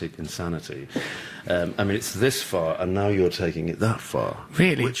idiosyncratic insanity. I mean, it's this far, and now you're taking it that far.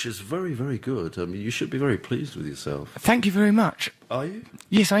 Really? Which is very, very good. I mean, you should be very pleased with yourself. Thank you very much. Are you?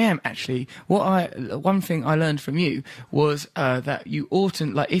 Yes, I am, actually. One thing I learned from you was that you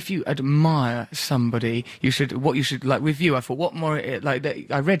oughtn't, like, if you admire somebody, with you, I thought, what more,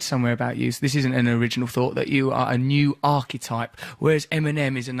 I read somewhere about you, so this isn't an original thought, that you are a new archetype, whereas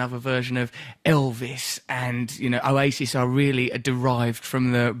Eminem is another version of Elvis, and, Oasis are really derived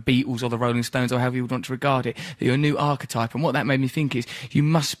from the Beatles or the Rolling Stones, or however you would want to regard it, that you're a new archetype, and what that made me think is, you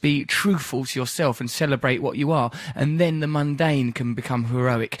must be truthful to yourself and celebrate what you are, and then the mundane can become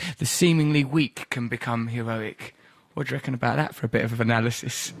heroic. The seemingly weak can become heroic. What do you reckon about that for a bit of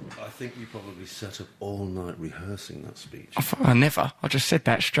analysis? I think you probably sat up all night rehearsing that speech. I never. I just said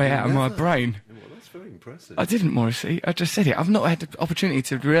that straight out of my brain. Well, that's very impressive. I didn't, Morrissey. I just said it. I've not had the opportunity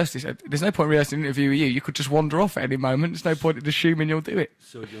to rehearse this. There's no point rehearsing an interview with you. You could just wander off at any moment. There's no point in assuming you'll do it.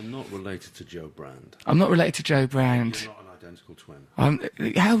 So you're not related to Joe Brand? I'm not related to Joe Brand. You're not an identical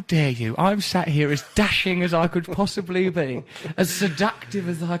twin? How dare you? I'm sat here as dashing as I could possibly be, as seductive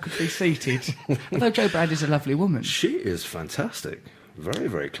as I could be seated. Although Joe Brand is a lovely woman. She is fantastic. Very,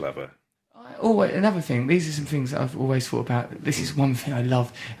 very clever. always, another thing, these are some things that I've always thought about. This is one thing I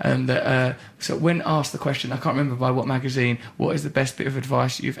love. So when asked the question, I can't remember by what magazine, what is the best bit of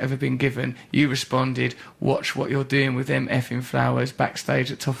advice you've ever been given? You responded, watch what you're doing with them effing flowers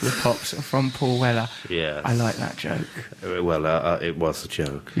backstage at Top of the Pops from Paul Weller. Yes. I like that joke. Well, it was a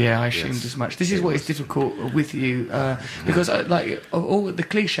joke. Yeah, I assumed as much. This is what is difficult with you, because like all the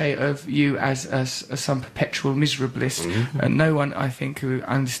cliche of you as some perpetual miserablist, and no one I think who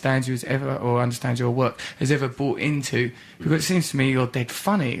understands you or understands your work has ever bought into, because it seems to me you're dead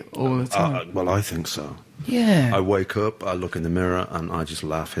funny all the time. Well, I think so. Yeah. I wake up, I look in the mirror, and I just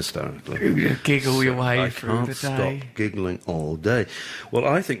laugh hysterically. You giggle your way through the day. I can't stop giggling all day. Well,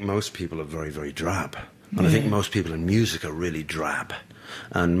 I think most people are very, very drab. And I think most people in music are really drab.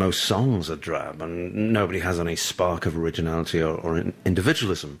 And most songs are drab. And nobody has any spark of originality or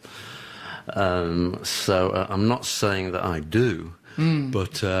individualism. So I'm not saying that I do,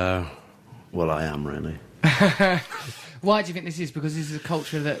 but, well, I am really. Why do you think this is? Because this is a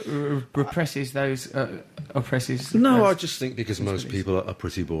culture that represses those, oppresses... No, I just think because most people are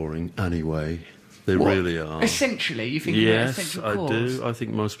pretty boring anyway. They really are. Essentially, you think? Yes, essential I cause? do. I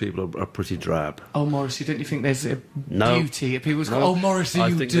think most people are pretty drab. Oh, Morrissey, don't you think there's a beauty at people's... No. Oh, Morrissey,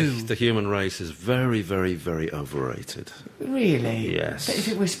 I think do. the human race is very, very, very overrated. Really? Yes. But if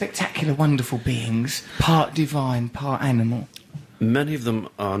it were spectacular, wonderful beings, part divine, part animal... Many of them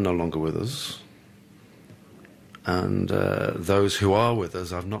are no longer with us. And those who are with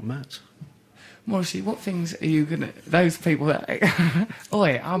us I've not met. Morrissey, what things are you going to... Those people that...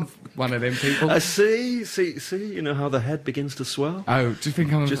 Oi, I'm one of them people. See, you know how the head begins to swell? Oh, do you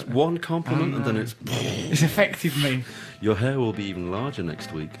think I'm... Just one compliment and then it's... It's affected me. Your hair will be even larger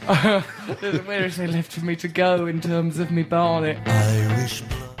next week. Where is there left for me to go in terms of me barnet? Irish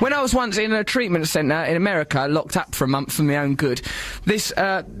blood. When I was once in a treatment centre in America, locked up for a month for my own good, this,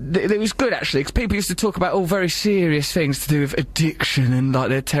 it was good actually, because people used to talk about all very serious things to do with addiction and like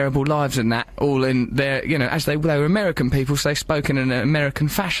their terrible lives and that, all in their, you know, as they were American people, so they spoke in an American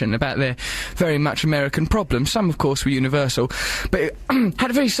fashion about their very much American problems. Some, of course, were universal, but it had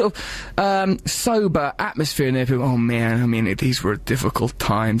a very sort of sober atmosphere in there. People, oh man, I mean, these were difficult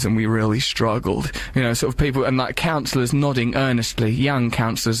times and we really struggled. You know, sort of people, and like counsellors nodding earnestly, young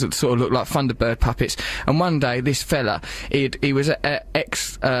counsellors that sort of looked like Thunderbird puppets. And one day, this fella, he was an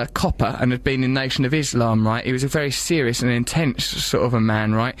ex-copper and had been in Nation of Islam, right? He was a very serious and intense sort of a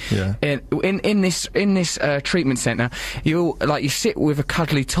man, right? Yeah. In this treatment centre, you sit with a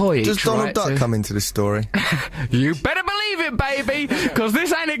cuddly toy each, Does Donald right? Duck come into this story? You better believe it, baby, because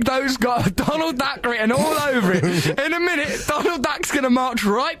this anecdote's got Donald Duck written all over it. In a minute, Donald Duck's going to march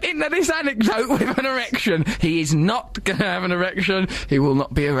right into this anecdote with an erection. He is not going to have an erection. He will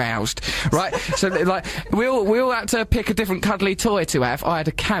not be aroused, right? So, like, we all had to pick a different cuddly toy to have. I had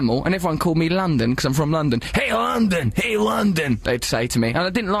a camel, and everyone called me London, because I'm from London. Hey, London, they'd say to me. And I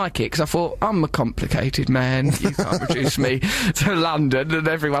didn't like it, because I thought, I'm a complicated man. You can't reduce me to London and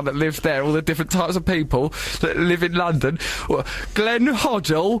everyone that lives there, all the different types of people that live in London. Well, Glenn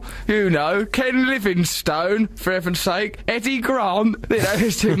Hoddle, you know, Ken Livingstone, for heaven's sake, Eddie Grant, you know,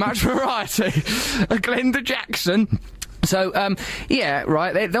 there's too much variety. Glenda Jackson. So, yeah,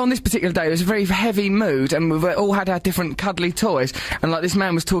 right, on this particular day, there was a very heavy mood, and we all had our different cuddly toys, and, like, this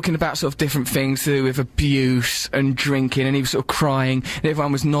man was talking about sort of different things to do with abuse and drinking, and he was sort of crying, and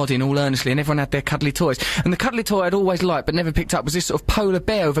everyone was nodding all earnestly, and everyone had their cuddly toys. And the cuddly toy I'd always liked, but never picked up, was this sort of polar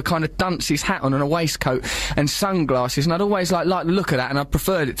bear with a kind of dunce's hat on and a waistcoat and sunglasses, and I'd always, liked the look of that, and I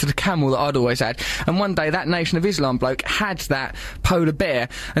preferred it to the camel that I'd always had. And one day, that Nation of Islam bloke had that polar bear,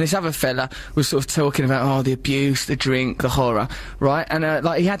 and this other fella was sort of talking about, oh, the abuse, the drink, the horror, right? And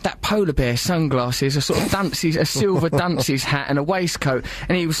like he had that polar bear, sunglasses, a sort of a silver dunce's hat, and a waistcoat,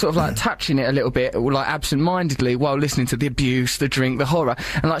 and he was sort of like touching it a little bit, like absent-mindedly, while listening to the abuse, the drink, the horror,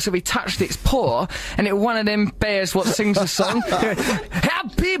 and like so he touched its paw, and it was one of them bears what sings the song.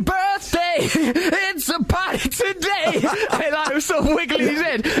 Happy birthday! It's a party today! And like it was sort of wiggling his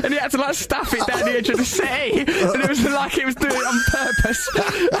head, and he had to like stuff it down the edge of the settee, and it was like he was doing it on purpose.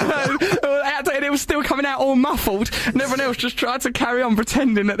 And it was still coming out all muffled, and everyone else just tried to carry on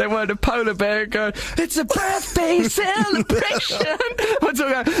pretending that they weren't a polar bear and go, it's a birthday celebration! I'm talking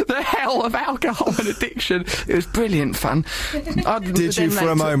about the hell of alcohol and addiction. It was brilliant fun. Did you for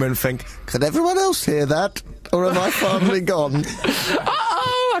a moment think, could everyone else hear that? Or am I finally gone?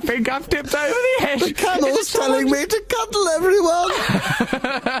 Uh-oh, I think I've tipped over the edge. The camel's telling me to cuddle everyone.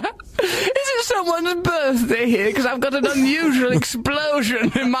 Is it someone's birthday here? Because I've got an unusual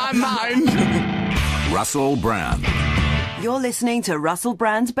explosion in my mind. Russell Brand. You're listening to Russell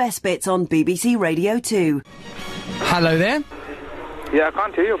Brand's Best Bits on BBC Radio 2. Hello there. Yeah, I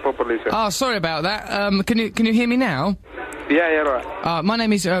can't hear you properly, sir. Oh, sorry about that. Can you hear me now? Yeah, right. My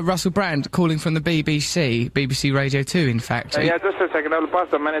name is Russell Brand, calling from the BBC Radio 2, in fact. Yeah, just a second. I'll pass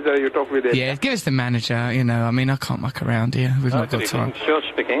the manager. You talk with him. Yeah, give us the manager. You know, I mean, I can't muck around here. We've not got time. George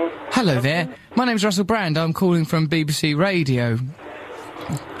speaking. Hello there. My name's Russell Brand. I'm calling from BBC Radio.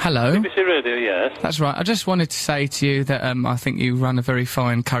 Hello. BBC Radio, yes. That's right. I just wanted to say to you that I think you run a very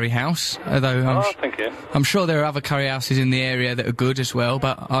fine curry house, although thank you. I'm sure there are other curry houses in the area that are good as well,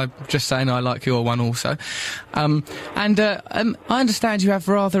 but I'm just saying I like your one also. I understand you have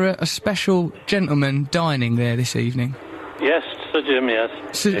rather a special gentleman dining there this evening. Yes, Sir Jim, yes.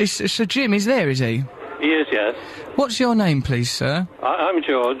 Sir Jim is there, is he? He is, yes. What's your name, please, sir? I'm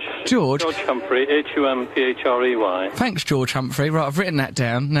George. George? George Humphrey, Humprey. Thanks, George Humphrey. Right, I've written that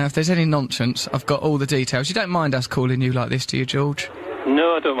down. Now, if there's any nonsense, I've got all the details. You don't mind us calling you like this, do you, George?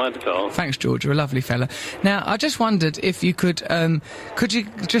 No, I don't mind at all. Thanks, George. You're a lovely fella. Now, I just wondered if you could you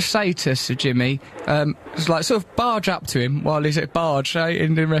just say to Sir Jimmy, like, sort of barge up to him while he's at barge,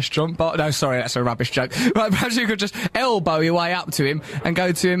 in the restaurant. No, sorry, that's a rubbish joke. Right, perhaps you could just elbow your way up to him and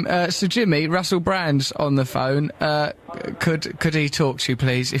go to him, Sir Jimmy, Russell Brand's on the phone. Could he talk to you,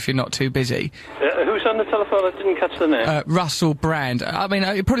 please, if you're not too busy? Who's on the telephone? I didn't catch the name. Russell Brand. I mean,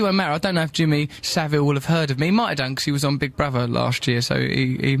 it probably won't matter. I don't know if Jimmy Savile will have heard of me. He might have done, because he was on Big Brother last year, so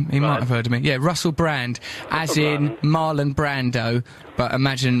he might have heard of me. Yeah, Russell Brand, as in Marlon Brando, but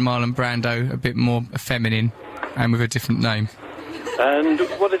imagine Marlon Brando a bit more feminine and with a different name. And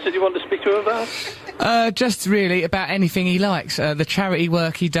what is it you want to speak to him about? Just really about anything he likes. The charity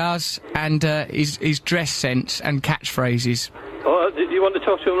work he does, and his dress sense and catchphrases. Oh, do you want to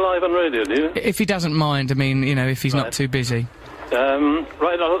talk to him live on radio, do you? If he doesn't mind, I mean, you know, if he's not too busy.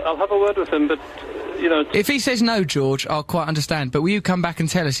 Right, I'll have a word with him, but, you know... If he says no, George, I'll quite understand, but will you come back and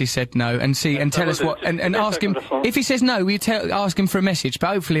tell us he said no, and tell us what... And ask him... If he says no, will you ask him for a message, but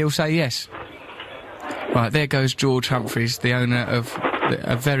hopefully he'll say yes. Right, there goes George Humphreys, the owner of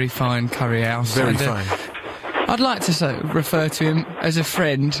a very fine curry house. Very fine. I'd like to refer to him as a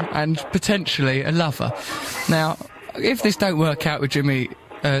friend and potentially a lover. Now, if this don't work out with Jimmy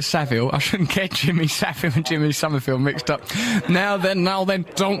Savile, I shouldn't get Jimmy Savile and Jimmy Somerville mixed up. Now then,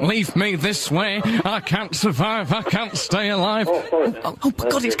 don't leave me this way. I can't survive, I can't stay alive. Oh my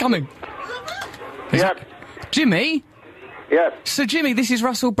God, it's coming. Yep. Jimmy? Yes. So, Jimmy, this is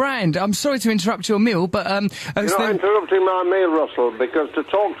Russell Brand. I'm sorry to interrupt your meal, but, You're not interrupting my meal, Russell, because to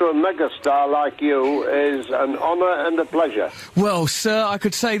talk to a megastar like you is an honour and a pleasure. Well, sir, I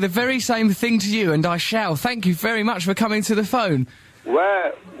could say the very same thing to you, and I shall. Thank you very much for coming to the phone.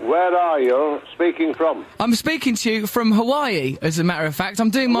 Where are you speaking from? I'm speaking to you from Hawaii, as a matter of fact. I'm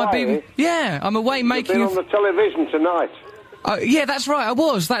doing my Hawaii? Yeah, I'm away making... You've been on the television tonight. Yeah, that's right, I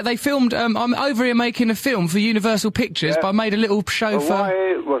was. They filmed... I'm over here making a film for Universal Pictures, but I made a little show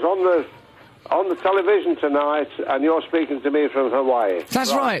Hawaii was on the television tonight, and you're speaking to me from Hawaii.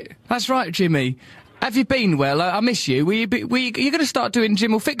 That's right. That's right, Jimmy. Have you been well? I miss you. You're going to start doing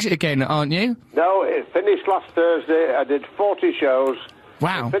Jim Will Fix It again, aren't you? No, it finished last Thursday. I did 40 shows.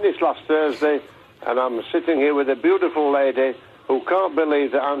 Wow. It finished last Thursday, and I'm sitting here with a beautiful lady who can't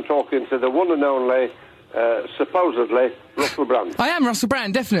believe that I'm talking to the one and only, supposedly, Russell Brand. I am Russell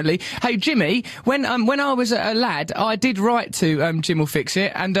Brand, definitely. Hey, Jimmy, when I was a lad, I did write to Jim Will Fix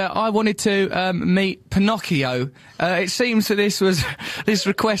It, and I wanted to meet Pinocchio. It seems that this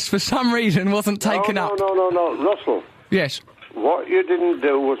request, for some reason, wasn't taken up. No, Russell. Yes. What you didn't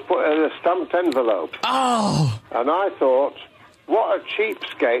do was put in a stamped envelope. Oh! And I thought, what a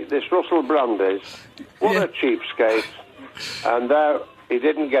cheapskate this Russell Brand is. What a cheapskate. And there, he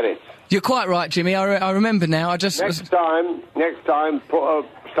didn't get it. You're quite right, Jimmy. I remember now. Next time, put a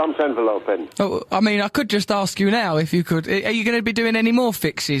stamped envelope in. Oh, I mean, I could just ask you now if you could. Are you going to be doing any more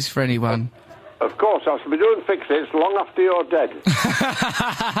fixes for anyone? Of course, I shall be doing fixes long after you're dead.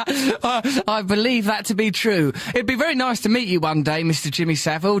 I believe that to be true. It'd be very nice to meet you one day, Mr. Jimmy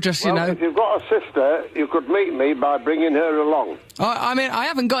Savile, you know. If you've got a sister, you could meet me by bringing her along. I mean, I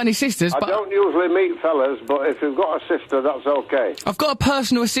haven't got any sisters, but... I don't usually meet fellas, but if you've got a sister, that's okay. I've got a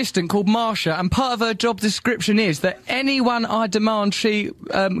personal assistant called Marsha, and part of her job description is that anyone I demand she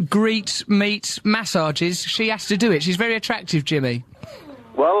greets, meets, massages, she has to do it. She's very attractive, Jimmy.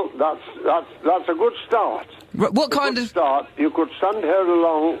 Well, that's a good start. What kind of start? You could send her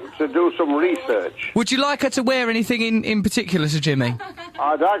along to do some research. Would you like her to wear anything in particular, Sir Jimmy?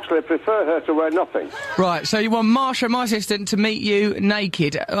 I'd actually prefer her to wear nothing. Right, so you want Marsha, my assistant, to meet you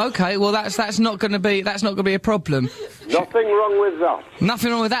naked. Okay, well that's not going to be a problem. Nothing wrong with that.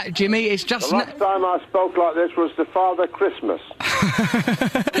 Nothing wrong with that, Jimmy. It's just The last time I spoke like this was to Father Christmas.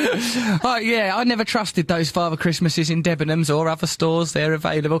 Oh yeah, I never trusted those Father Christmases in Debenhams or other stores. They're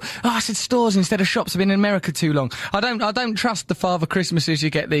available. Oh, I said stores instead of shops. I've been in America too long. I don't trust the Father Christmases you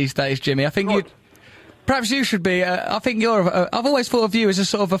get these days, Jimmy. I think perhaps you should be. I think you're. I've always thought of you as a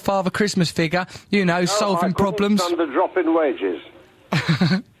sort of a Father Christmas figure. You know, solving problems. I couldn't stand the drop in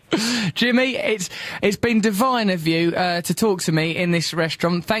wages. Jimmy, it's been divine of you to talk to me in this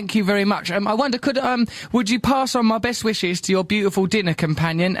restaurant. Thank you very much. I wonder, would you pass on my best wishes to your beautiful dinner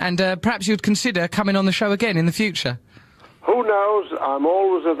companion, and perhaps you'd consider coming on the show again in the future? Who knows? I'm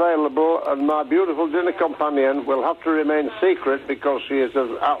always available, and my beautiful dinner companion will have to remain secret because she is of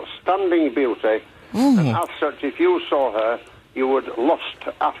outstanding beauty. Ooh. And as such, if you saw her, you would lust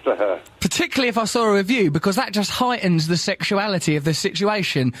after her. Particularly if I saw her with you, because that just heightens the sexuality of the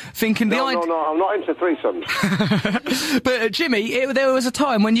situation. Thinking No, I'm not into threesomes. But Jimmy, there was a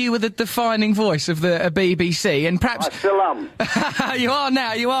time when you were the defining voice of the BBC, and perhaps I still am. you are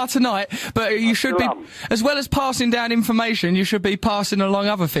now, you are tonight. But you should be, as well as passing down information, you should be passing along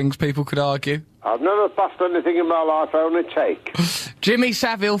other things. People could argue. I've never passed anything in my life, I only take. Jimmy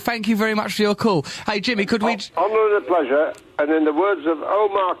Savile, thank you very much for your call. Hey, Jimmy, could we... Honour and a pleasure, and in the words of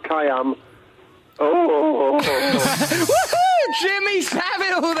Omar Khayyam, Woohoo! Jimmy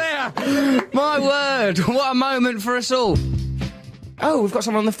Savile there! My word, what a moment for us all. Oh, we've got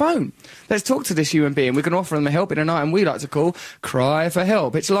someone on the phone. Let's talk to this human being. We can offer them help in a night, and we like to call Cry for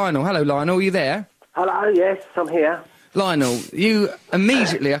Help. It's Lionel. Hello, Lionel, are you there? Hello, yes, I'm here. Lionel, you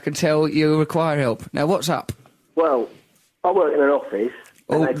immediately, I can tell, you require help. Now, what's up? Well, I work in an office,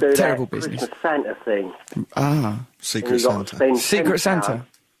 and they do terrible that business. Christmas Santa thing. Ah. Secret Santa. Secret Santa.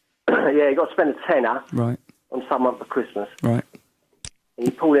 Yeah, you got to spend a tenner Right. on someone for Christmas. Right. And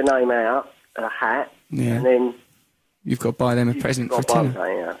you pull their name out, and a hat, Yeah. and then... You've got to buy them a present for a got to buy tenner.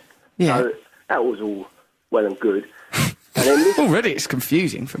 something, yeah. Yeah. So, that was all well and good. And then this... Already it's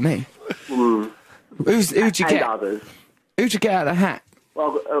confusing for me. Mm, Who'd you and get? others. Who'd you get out of the hat?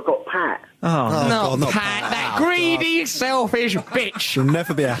 Well, I've got Pat. Oh, not Pat, that greedy, selfish bitch. She'll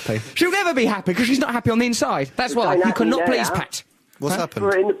never be happy. She'll never be happy because she's not happy on the inside. That's why. You cannot please Pat. What's Huh?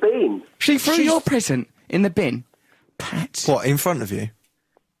 happened? Threw it in the bin. She threw your present in the bin. Pat. What, in front of you?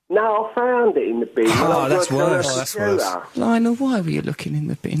 No, I found it in the bin. Oh, that's worse. Oh, That's worse. Lionel, why were you looking in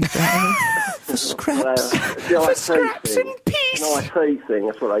the bin, darling? For scraps. For scraps and peace. It's an IT thing,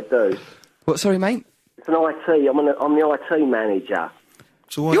 that's what I do. What, sorry, mate? It's an IT. I'm the IT manager.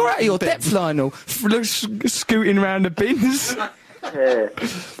 So You're out of your depth, Lionel. Scooting around the bins. Yeah.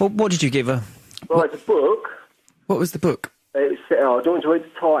 What did you give her? Well, it's a book. What was the book? It's, do you want to read the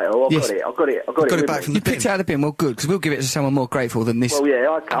title? I've Yes. got it with me. You picked it out of the bin. Well, good, because we'll give it to someone more grateful than this. Well,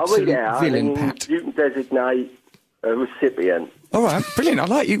 yeah, I'll read it out. villain, and then Pat. you can designate a recipient. All right, brilliant. I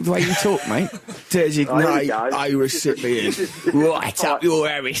like you the way you talk, mate. Designate a recipient. Right up your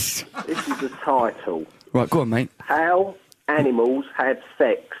Harris. This is the title. Right, go on, mate. How animals have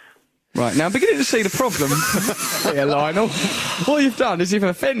sex. Right, now I'm beginning to see the problem here, Lionel. What you've done is you've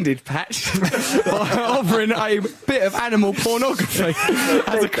offended Pat by offering a bit of animal pornography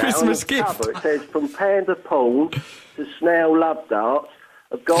as a Christmas gift. Cover, it says, from panda porn to snail love darts,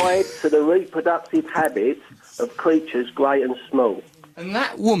 a guide to the reproductive habits of creatures great and small. And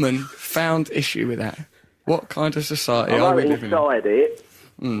that woman found issue with that. What kind of society I are we wrote living in? inside it,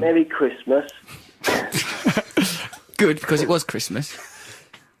 Merry Christmas. Good, because it was Christmas.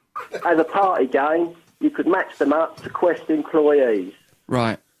 As a party game, you could match them up to Quest employees.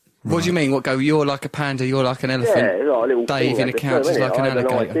 Right. What do you mean? What go? You're like a panda, you're like an elephant. Yeah, like a little Dave thing in at the accounts is film, like an I had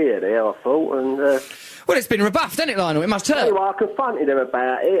alligator. an idea there, I thought, and... Well, it's been rebuffed, hasn't it, Lionel? It must hurt. Anyway, I confronted them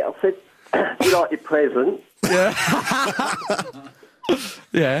about it. I said, do you like your present?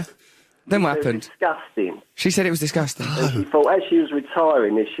 Yeah. Then what It was happened? disgusting. She said it was disgusting. And she thought, as she was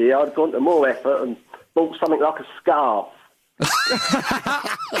retiring this year, I'd gone to more effort and bought something like a scarf.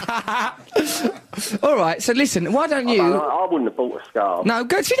 All right, so listen, why don't you... I wouldn't have bought a scarf. No,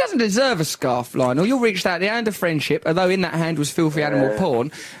 good. She doesn't deserve a scarf, Lionel. You reached out the hand of friendship, although in that hand was filthy animal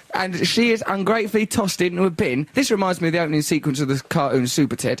porn, and she is ungratefully tossed into a bin. This reminds me of the opening sequence of the cartoon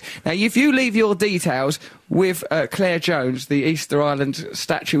Super Ted. Now, if you leave your details with Claire Jones, the Easter Island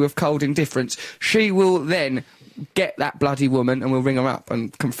statue of cold indifference, she will then get that bloody woman and we'll ring her up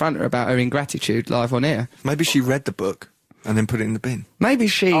and confront her about her ingratitude live on air. Maybe she read the book and then put it in the bin. Maybe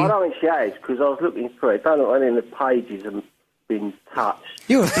she... I don't think she has, because I was looking through it. Don't look any of the pages and been touched.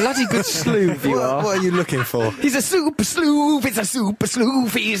 You're a bloody good sleuth, you are. What are you looking for? He's a super sleuth, it's a super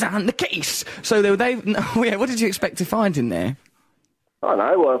sleuth, he's on the case. So what did you expect to find in there? I don't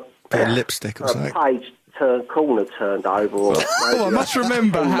know, Bit of lipstick or a something. page corner turned over. Or Oh, I must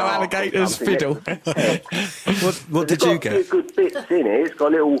remember how alligators fiddle. What did you It's got a get? few good bits in it. It's got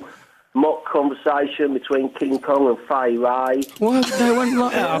a little mock conversation between King Kong and Fay Ray. Well, no one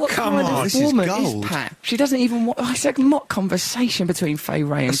like Oh, what come kind on, of this is woman gold. Pat? She doesn't even it's like a mock conversation between Fay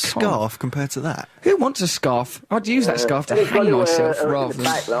Ray and A Kong. scarf compared to that? Who wants a scarf? I'd use that scarf to And it's got a hang little, myself in the rather than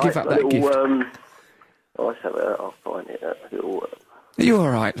back, like, give up a that little, gift. Let's have a, I'll find it. A little Are you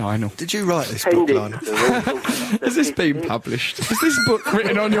alright, Lionel? Did you write this book, appendix. Lionel? and all sorts of Has this been statistics. published? Is this book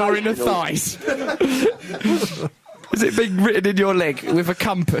written on your inner thighs? Is it being written in your leg with a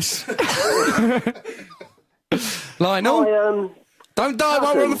compass? Lionel? My, Don't die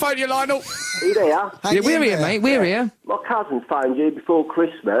while we're on the phone to you, Lionel! are you there? Yeah, we're here, mate, we're here. My cousin phoned you before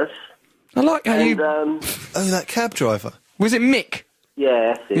Christmas. I like how And, you... Oh, that cab driver. Was it Mick?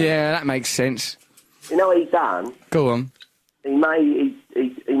 yeah, that's it. Yeah, that makes sense. You know what he done? Go on. He made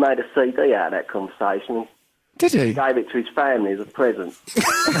a CD out of that conversation. Did he? Gave it to his family as a present.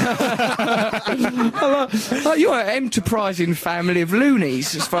 You're an enterprising family of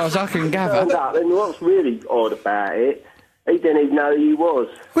loonies, as far as I can Turned gather. up, and what's really odd about it, he didn't even know who he was.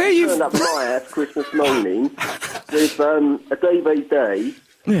 Where he you turned up at my house Christmas morning with a DVD,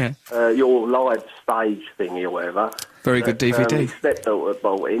 your live stage thingy or whatever. Very good DVD. His stepdaughter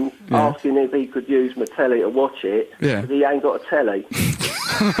bought him, asking if he could use my telly to watch it, Yeah. because he ain't got a telly.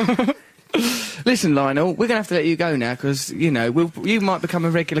 Listen, Lionel, we're going to have to let you go now because, you know, you might become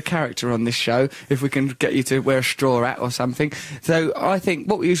a regular character on this show if we can get you to wear a straw hat or something. So I think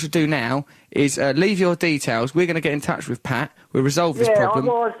what you should do now is leave your details. We're going to get in touch with Pat. We'll resolve this problem.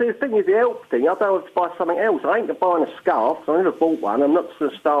 Well, the thing is the help thing. I don't want to buy something else. I ain't buying a scarf. I never bought one. I'm not just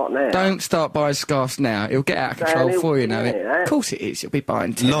going to start now. Don't start buying scarves now. It'll get out of control Dan, before you know yeah, it. that- Of course it is. You'll be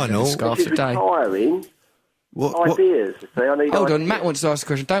buying 10 Lionel, scarves a day. Retiring. What? Ideas. See, I need Hold on, ideas. Matt wants to ask a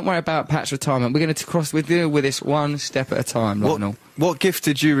question. Don't worry about Pat's retirement. We're going to deal with this one step at a time, Lionel. What gift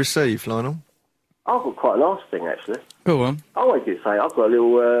did you receive, Lionel? I've got quite a nice thing, actually. Go on. I always did say I've got a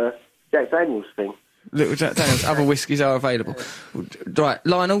little Jack Daniels thing. Little Jack Daniels, other whiskies are available. Right,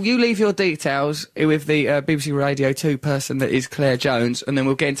 Lionel, you leave your details with the BBC Radio 2 person that is Claire Jones, and then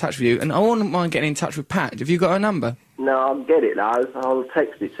we'll get in touch with you. And I wouldn't mind getting in touch with Pat. Have you got her number? No, I'll get it, though. I'll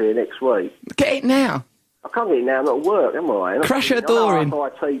text it to you next week. Get it now. I can't get it now. I'm not at work, am I? Crash her door in. I know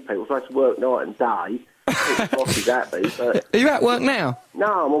IT people supposed to work night and day. The boss is happy, but... Are you at work now? No,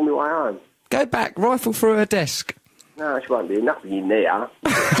 I'm on my way home. Go back, rifle through her desk. No, she won't be. Nothing in there.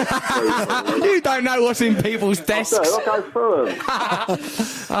 You don't know what's in people's desks. I'll go through them.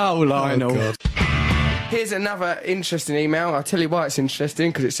 Oh, Lionel. Here's another interesting email. I'll tell you why it's interesting,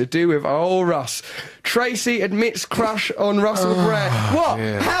 because it's to do with old Russ. Tracy admits crush on Russell Brand. What?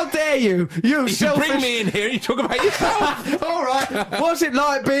 yeah. How dare you? You selfish... bring me in here and you talk about yourself. All right. What's it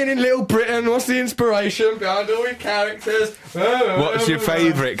like being in Little Britain? What's the inspiration behind all your characters? What's your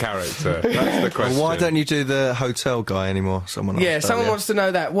favourite character? That's the question. Well, why don't you do the hotel guy anymore? Someone Yeah, asked someone earlier. wants to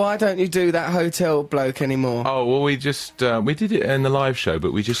know that. Why don't you do that hotel bloke anymore? Oh, well, we just, we did it in the live show,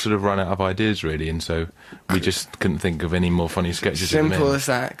 but we just sort of ran out of ideas, really, and so we just couldn't think of any more funny sketches at the Simple minute. as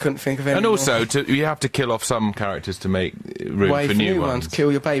that. Couldn't think of any And more. also, you have to kill off some characters to make room Way for new ones.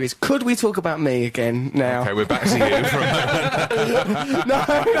 Kill your babies. Could we talk about me again now? Okay, we're back to you.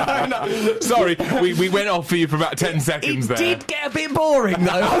 No. Sorry, we went off for you for about 10 seconds there. Did get a bit boring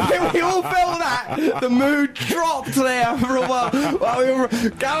though. I think we all felt that. The mood dropped there for a while we were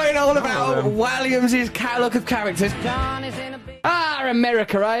going on about Williams' catalogue of characters.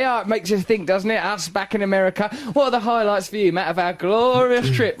 America, eh? Oh, it makes you think, doesn't it? Us back in America. What are the highlights for you, Matt, of our glorious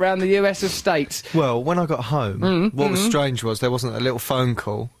trip round the US of States? Well, when I got home, what was strange was there wasn't a little phone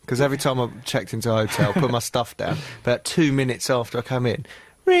call, because every time I checked into a hotel, put my stuff down, about 2 minutes after I came in,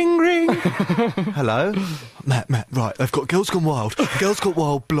 ring, ring. Hello? Matt, right, they've got Girls Gone Wild, Girls Gone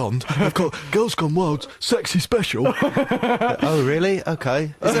Wild Blonde, they've got Girls Gone Wild Sexy Special. Oh, really?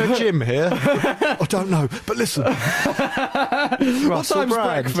 Okay. Is there a gym here? I don't know, but listen. What time's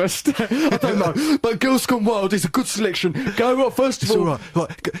breakfast? I don't know. But Girls Gone Wild is a good selection. Go, well, first of It's all... all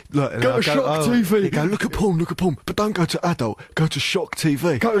right. look, and Go I'll to Shock TV. You go, look at porn, but don't go to adult. Go to Shock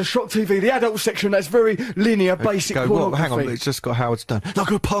TV. Go to Shock TV, the adult section. That's very linear, basic Go, pornography. what? Hang on, it's just got Howard Stern. No,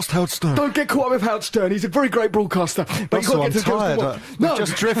 go past Howard Stern. Don't get caught up with Howard Stern. He's a very great broadcaster. But Russell, I'm you've got to get to tired. the We've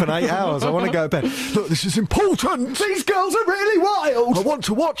just driven 8 hours. I want to go to bed. Look, this is important. These girls are really wild. I want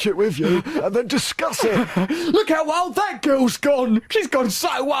to watch it with you and then discuss it. Look how wild that girl's gone. She's gone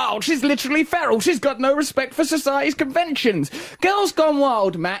so wild. She's literally feral. She's got no respect for society's conventions. Girls Gone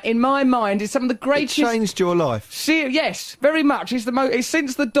Wild, Matt, in my mind, is some of the greatest... It changed your life. See, yes, very much. It's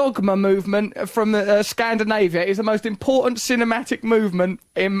since the Dogma movement from Scandinavia, it's the most important cinematic movement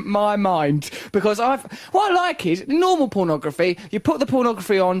in my mind. Because what I like is, normal pornography, you put the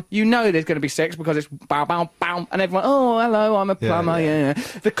pornography on, you know there's going to be sex because it's bow, bow, bow, and everyone, oh, hello, I'm a plumber, yeah.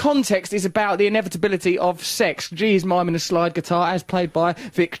 The context is about the inevitability of sex. Geez, miming a slide guitar, as played by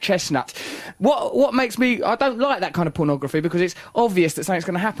Vic Chestnut. What makes me... I don't like that kind of pornography because it's obvious that something's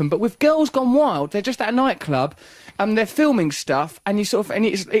going to happen. But with Girls Gone Wild, they're just at a nightclub and they're filming stuff, and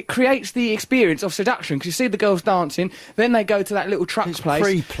it creates the experience of seduction because you see the girls dancing, then they go to that little truck place.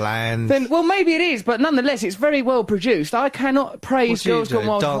 Pre-planned. Then, well, maybe it is, but nonetheless, it's very well produced. I cannot praise Girls Gone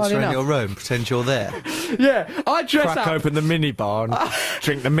Wild Dance hard around enough. your room, pretend you're there. Yeah, I dress Crack up. open the minibar and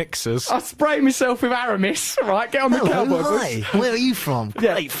drink the mixers. I spray myself with Aramis, right? Get on the cowboy boots. Hi, where are you from?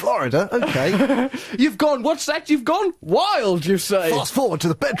 Great, Florida. Okay. You've gone, what's that? You've gone wild, you say? Fast forward to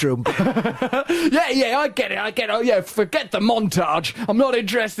the bedroom. Yeah, I get it. Oh, yeah, forget the montage. I'm not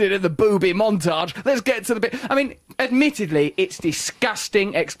interested in the booby montage. Let's get to the bit. I mean, admittedly, it's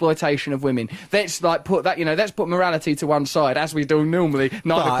disgusting exploitation of women. Let's, let's put morality to one side, as we do normally,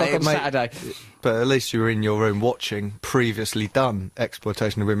 9 o'clock on Saturday. But at least you were in your room watching previously done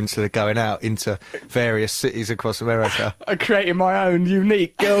exploitation of women instead of going out into various cities across America. I'm creating my own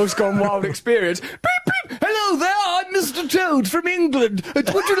unique Girls Gone Wild experience. Beep, beep. Hello there, I'm Mr. Toad from England. Would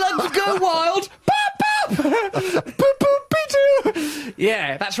you like to go wild? Pop, pop. Boop, boop, Peter.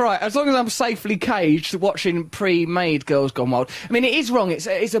 Yeah, that's right. As long as I'm safely caged watching pre-made Girls Gone Wild. I mean, it is wrong.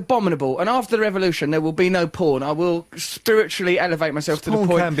 It's abominable. And after the revolution, there will be no porn. I will spiritually elevate myself to the point...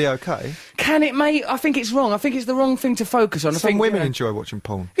 Porn can be okay. Can it, mate? I think it's wrong. I think it's the wrong thing to focus on. Some women enjoy watching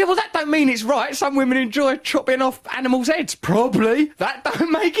porn. Yeah, well, that don't mean it's right. Some women enjoy chopping off animals' heads. Probably. That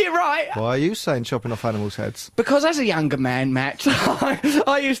don't make it right. Why are you saying chopping off animals' heads? Because as a younger man, Matt,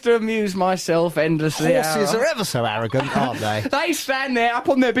 I used to amuse myselse endlessly. Horses are ever so arrogant, aren't they? They stand there up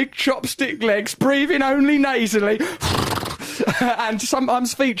on their big chopstick legs, breathing only nasally. And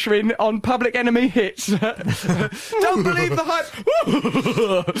sometimes featuring on Public Enemy hits. Don't believe the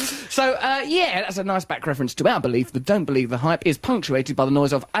hype. So, yeah, that's a nice back reference to our belief that Don't Believe the Hype is punctuated by the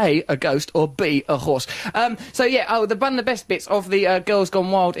noise of A, a ghost, or B, a horse. So, yeah, one of the best bits of the Girls Gone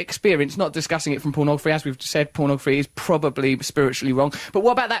Wild experience, not discussing it from pornography, as we've said, pornography is probably spiritually wrong. But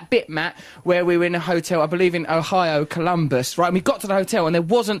what about that bit, Matt, where we were in a hotel, I believe in Ohio, Columbus, right? And we got to the hotel and there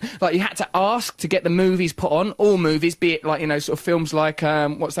wasn't, like, you had to ask to get the movies put on, all movies, be it, like, sort of films like,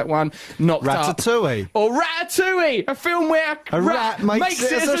 what's that one? Knocked Ratatouille. Up. Or Ratatouille, a film where a rat makes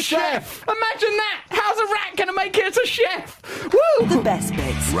it as a chef. Imagine that! How's a rat going to make it as a chef? Woo! The best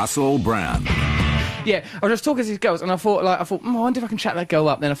bits. Russell Brand. Yeah, I was just talking to these girls, and I thought, I wonder if I can chat that girl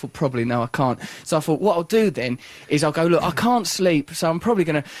up. Then I thought, probably no, I can't. So I thought, what I'll do then is I'll go, look, I can't sleep, so I'm probably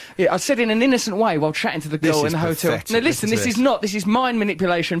going to... Yeah, I said in an innocent way while chatting to the girl in the hotel. Pathetic, now, listen, this is mind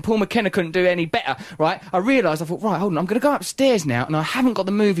manipulation. Paul McKenna couldn't do any better, right? I realised, I thought, right, hold on, I'm going to go upstairs now, and I haven't got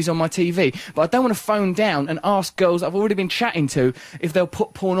the movies on my TV, but I don't want to phone down and ask girls I've already been chatting to if they'll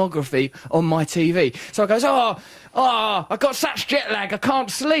put pornography on my TV. So I goes, I got such jet lag, I can't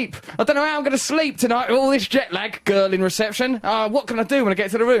sleep. I don't know how I'm going to sleep tonight with all this jet lag, girl in reception. What can I do when I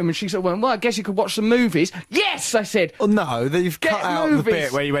get to the room? And she said, well, I guess you could watch some movies. Yes, I said. Oh, no, you've cut out the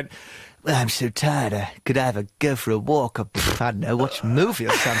bit where you went, Well, I'm so tired, I could either go for a walk or, I don't know, watch a movie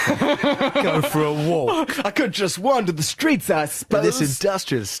or something. Go for a walk. I could just wander the streets, I suppose. In this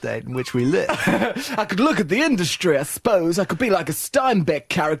industrial state in which we live. I could look at the industry, I suppose. I could be like a Steinbeck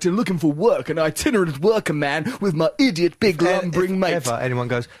character looking for work, an itinerant worker man with my idiot big lumbering mate. If ever anyone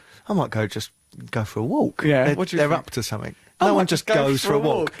goes, I might go for a walk. Yeah, they're up to something. No one just goes for a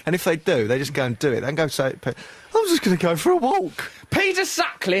walk. And if they do, they just go and do it. They don't go say, I'm just going to go for a walk. Peter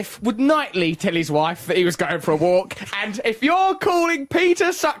Sutcliffe would nightly tell his wife that he was going for a walk, and if you're calling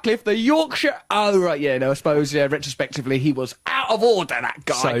Peter Sutcliffe the Yorkshire... Oh, right, yeah, no, I suppose, retrospectively, he was out of order, that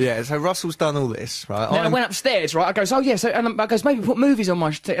guy. So Russell's done all this, right? Then I went upstairs, right, I goes, and I goes, maybe put movies on my...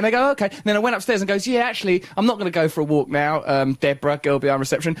 And they go, OK. And then I went upstairs and goes, yeah, actually, I'm not going to go for a walk now, Deborah, girl behind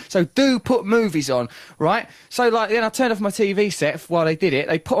reception, so do put movies on, right? So, then I turned off my TV set while they did it,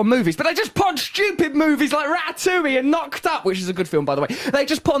 they put on movies, but they just put on stupid movies like Ratatouille! Ratatouille and Knocked Up, which is a good film, by the way. They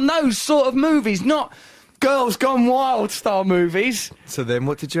just put on those sort of movies, not Girls Gone Wild style movies. So then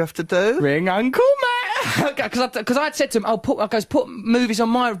what did you have to do? Ring Uncle Matt. Because I'd said to him, put movies on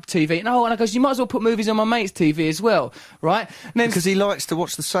my TV. And I goes, you might as well put movies on my mate's TV as well, right? And then, because he likes to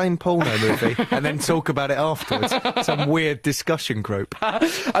watch the same porno movie and then talk about it afterwards. Some weird discussion group.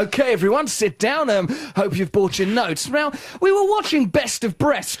 OK, everyone, sit down. Hope you've brought your notes. Now, we were watching Best of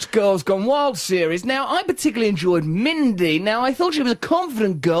Breast, Girls Gone Wild series. Now, I particularly enjoyed Mindy. Now, I thought she was a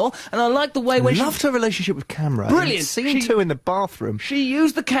confident girl, and I liked the way when loved her relationship with camera. Brilliant. Scene 2 in the bathroom. She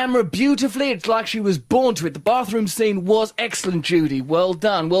used the camera beautifully. It's like she was born to it. The bathroom scene was excellent, Judy. Well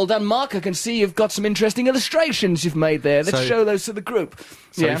done. Well done, Mark. I can see you've got some interesting illustrations you've made there. Let's show those to the group.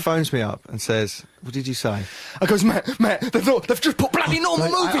 So he phones me up and says, what did you say? I goes, Matt, they've just put bloody normal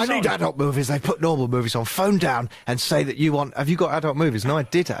movies on. I need adult movies. They put normal movies on. Phone down and say that you want... Have you got adult movies? No, I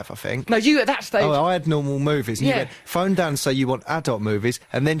did have, I think. No, you at that stage... Oh, I had normal movies. And you went, phone down and say you want adult movies,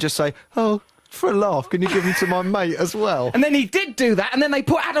 and then just say, oh... For a laugh, can you give them to my mate as well? And then he did do that, and then they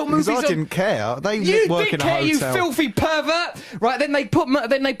put adult movies on. I didn't care. They you work didn't in a care, you hotel. filthy pervert! Right, then they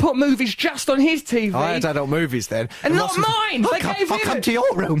put movies just on his TV. I had adult movies then. And not mine! I'll come to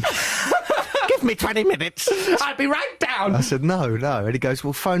your room. Give me 20 minutes. I'd be right down. I said, no. And he goes,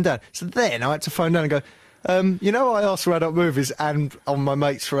 well, phone down. So then I had to phone down and go, you know, I asked for adult movies and on my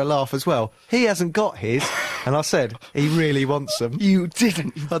mates for a laugh as well. He hasn't got his, and I said he really wants them. You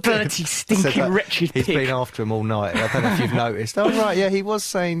didn't, you dirty, stinking, wretched pig. He's been after him all night. I don't know if you've noticed. Oh, right, yeah, he was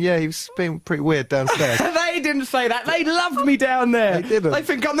saying, he was being pretty weird downstairs. They didn't say that. They loved me down there. They didn't. They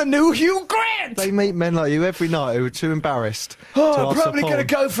think I'm the new Hugh Grant. They meet men like you every night who are too embarrassed. Oh, I'm probably going to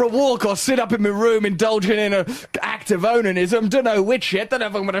go for a walk or sit up in my room indulging in an act of onanism. Don't know which yet. Don't know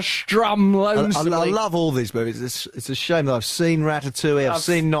if I'm going to strum lonesomely. I love all these movies. It's a shame that I've seen Ratatouille, I've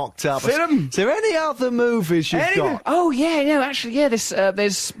seen Knocked Up. Is there any other movies you've got? Oh, yeah, no, actually, yeah,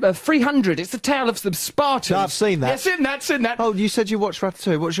 there's 300. It's the Tale of the Spartans. No, I've seen that. Yeah, seen that. Oh, you said you watched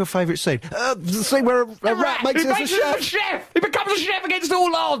Ratatouille. What's your favourite scene? The scene where a rat makes it as a chef. He becomes a chef against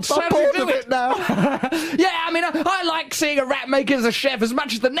all odds. I'm bored of it now. Yeah, I mean, I like seeing a rat make it as a chef as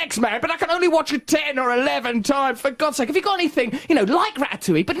much as the next man, but I can only watch it 10 or 11 times. For God's sake, have you got anything, like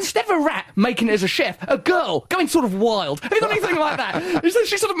Ratatouille, but instead of a rat making it as a chef, a girl going sort of wild? Have you got anything like that?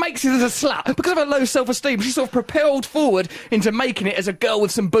 She sort of makes it as a slut. Because of her low self-esteem, she's sort of propelled forward into making it as a girl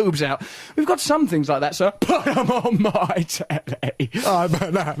with some boobs out. We've got some things like that, sir. Put them on my telly. I'm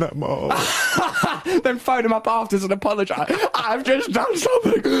an animal. Then phone him up afterwards and apologise. I've just done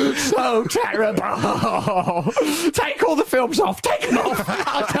something so terrible. Take all the films off. Take them off.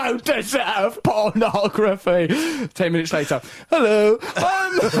 I don't deserve pornography. 10 minutes later. Hello.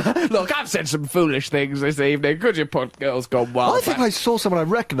 Look, I've said some foolish things this evening. Could you put Girls Gone Wild? I think I saw someone I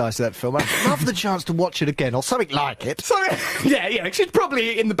recognised that film. I'd love the chance to watch it again, or something like it. Yeah, she's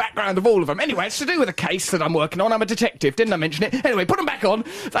probably in the background of all of them. Anyway, it's to do with a case that I'm working on. I'm a detective. Didn't I mention it? Anyway, put them back on.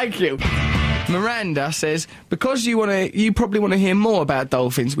 Thank you. Miranda says, because you probably want to hear more about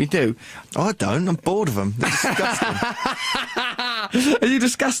dolphins. We do. I don't. I'm bored of them. They're disgusting. Are you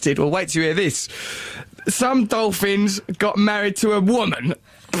disgusted? Well, wait till you hear this. Some dolphins got married to a woman.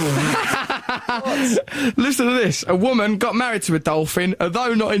 Listen to this. A woman got married to a dolphin,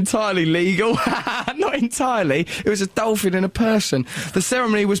 although not entirely legal. Not entirely. It was a dolphin and a person. The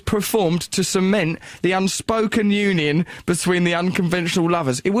ceremony was performed to cement the unspoken union between the unconventional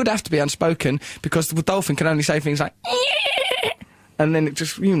lovers. It would have to be unspoken because the dolphin can only say things like and then it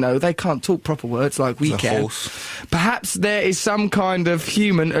just, they can't talk proper words like we can. Perhaps there is some kind of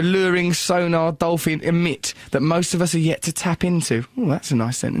human alluring sonar dolphin emit that most of us are yet to tap into. Oh, that's a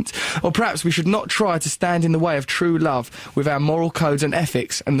nice sentence. Or perhaps we should not try to stand in the way of true love with our moral codes and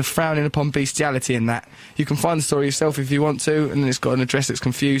ethics and the frowning upon bestiality in that. You can find the story yourself if you want to, and it's got an address that's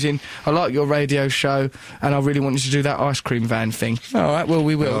confusing. I like your radio show, and I really want you to do that ice cream van thing. All right, well,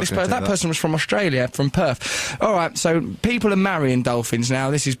 we will. That person was from Australia, from Perth. All right, so people are marrying dolphins now.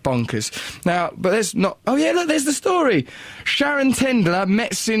 This is bonkers. Now, but there's not... Oh, yeah, look, there's the story. Sharon Tendler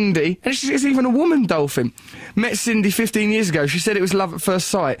met Cindy, and she's even a woman dolphin. Met Cindy 15 years ago. She said it was love at first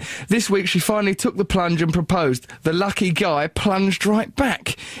sight. This week, she finally took the plunge and proposed. The lucky guy plunged right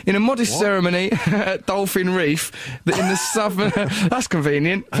back. In a modest ceremony at Dolphin Reef, in the southern... that's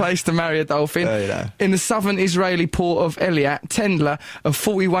convenient. Place to marry a dolphin. In the southern Israeli port of Eilat, Tendler, a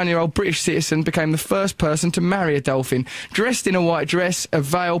 41-year-old British citizen, became the first person to marry a dolphin. Dressed in a white dress, a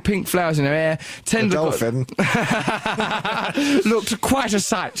veil, pink flowers in her hair, Tendler looked quite a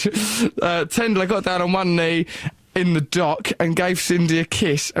sight. Tendler got down on one knee in the dock and gave Cindy a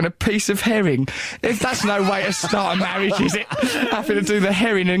kiss and a piece of herring. If that's no way to start a marriage, is it? Having to do the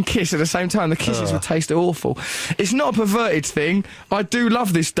herring and kiss at the same time. The kisses would taste awful. It's not a perverted thing. I do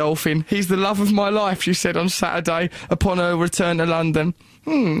love this dolphin. He's the love of my life, she said on Saturday upon her return to London.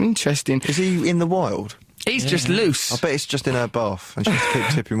 Interesting. Is he in the wild? He's just loose. I bet it's just in her bath and she has to keep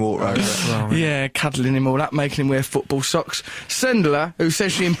tipping water over it. Yeah, cuddling him all up, making him wear football socks. Sendler, who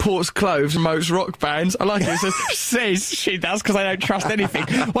says she imports clothes and promotes rock bands, I like it, says she does because I don't trust anything.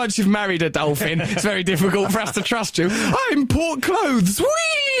 Once you've married a dolphin, it's very difficult for us to trust you. I import clothes,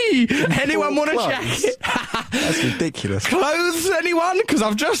 whee! Anyone want a jacket? That's ridiculous. Clothes, anyone? Because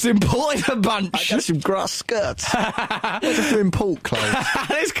I've just imported a bunch. I got some grass skirts. Why do you have to import clothes?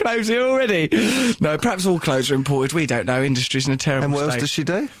 There's clothes here already. No, perhaps all clothes are imported. We don't know. Industry's in a terrible And what else state. does she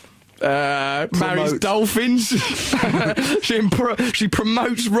do? Marries dolphins. she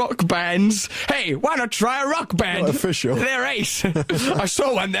promotes rock bands. Hey, why not try a rock band? Not official. They're ace. I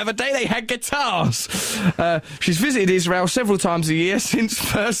saw one the other day. They had guitars. She's visited Israel several times a year since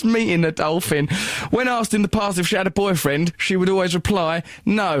first meeting the dolphin. When asked in the past if she had a boyfriend, she would always reply,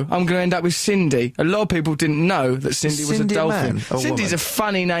 "No, I'm going to end up with Cindy." A lot of people didn't know that Cindy was a Cindy a dolphin. man or Cindy's woman? a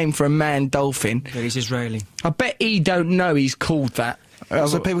funny name for a man dolphin. But he's Israeli. I bet he don't know he's called that.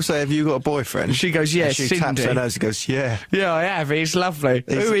 So people say, have you got a boyfriend? She goes, yeah, And she Cindy. taps her nose and goes, yeah. Yeah, I have. He's lovely.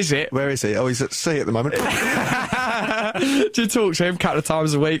 Who is it? Where is he? Oh, he's at sea at the moment. To talk to him a couple of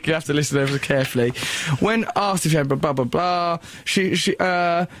times a week, you have to listen to him carefully. When asked if she had blah, blah, blah,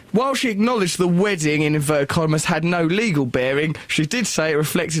 while she acknowledged the wedding, in inverted commas, had no legal bearing, she did say it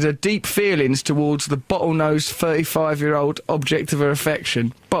reflected her deep feelings towards the bottlenose 35-year-old object of her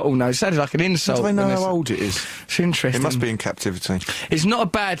affection. Bottlenose. Sounded like an insult. Do I know Vanessa. how old it is? It's interesting. It must be in captivity. It's not a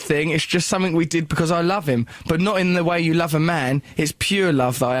bad thing, it's just something we did because I love him. But not in the way you love a man, it's pure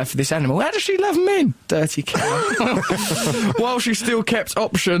love that I have for this animal. How does she love men? Dirty cow. While she still kept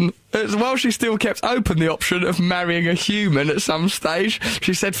open the option of marrying a human at some stage,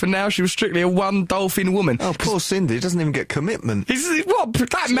 she said for now she was strictly a one-dolphin woman. Oh, poor Cindy, doesn't even get commitment. What?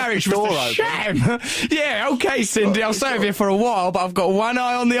 That marriage was a sham. Yeah, okay, Cindy, I'll stay with you for a while, but I've got one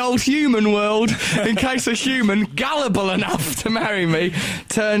eye on the old human world in case a human gullible enough to marry me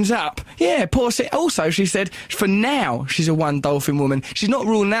turns up. Yeah, poor Cindy. Also, she said for now she's a one-dolphin woman. She's not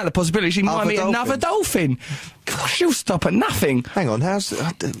ruling out the possibility she might meet another dolphin. Gosh, she'll stop at nothing. Hang on, how's...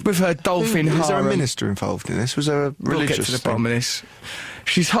 with her dolphin Is there a harem. minister involved in this? Was there a religious We'll get to the thing? bottom of this.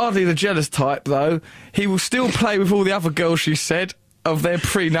 She's hardly the jealous type, though. He will still play with all the other girls, she said, of their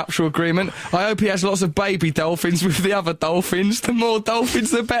prenuptial agreement. I hope he has lots of baby dolphins with the other dolphins. The more dolphins,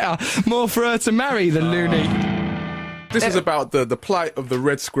 the better. More for her to marry, the loony. This is about the plight of the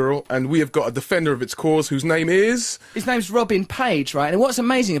red squirrel, and we have got a defender of its cause whose name is... His name's Robin Page, right? And what's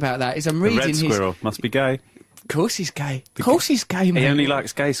amazing about that is I'm reading The red his... squirrel must be gay. Of course he's gay. Of course he's gay, man. He only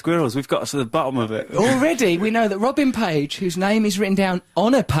likes gay squirrels. We've got to the bottom of it. Already, we know that Robin Page, whose name is written down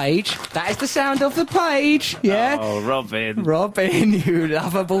on a page, that is the sound of the page, yeah? Oh, Robin. Robin, you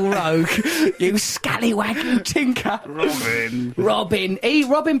lovable rogue. You scallywag, you tinker. Robin.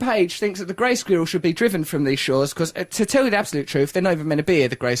 Robin Page thinks that the grey squirrel should be driven from these shores, because, to tell you the absolute truth, they're not even meant to be here,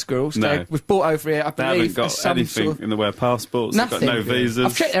 the grey squirrels. No. They was brought over here, I They believe, haven't got as some anything sort of... in the way of passports. Nothing. They've got no visas.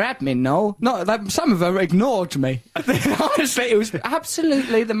 I've checked their admin, Noel. Some of them ignored me. Honestly, it was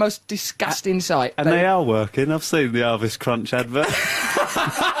absolutely the most disgusting sight. And they are working. I've seen the Harvest Crunch advert.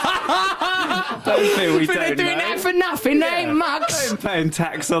 Don't feel we But they're don't doing know. that for nothing. They ain't mugs. They're paying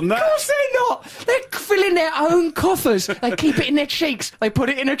tax on that. Of course they're not. They're filling their own coffers. They keep it in their cheeks. They put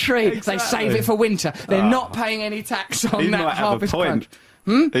it in a tree. They save it for winter. They're not paying any tax on He that might have a Harvest point.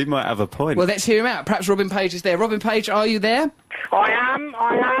 Crunch. He might have a point. Well, let's hear him out. Perhaps Robin Page is there. Robin Page, are you there? I am.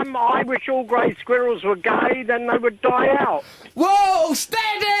 I wish all grey squirrels were gay, then they would die out. Whoa,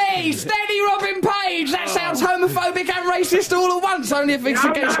 steady! Steady, Robin Page! That sounds homophobic and racist all at once, only if it's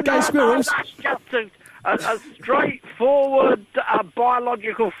against gay squirrels. No, that's just a straightforward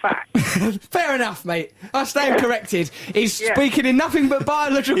biological fact. Fair enough, mate. I stand corrected. He's speaking in nothing but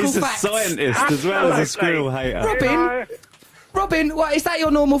biological He's facts. a scientist as well as a squirrel hater. Robin, what, is that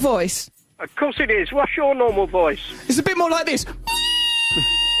your normal voice? Of course it is. What's your normal voice? It's a bit more like this.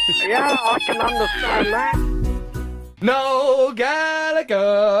 Yeah, I can understand that. No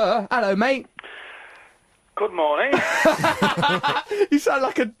Gallagher. Hello, mate. Good morning. You sound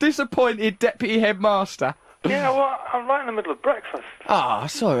like a disappointed deputy headmaster. Yeah, well, I'm right in the middle of breakfast. Ah,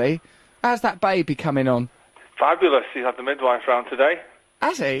 sorry. How's that baby coming on? Fabulous. He's had the midwife round today.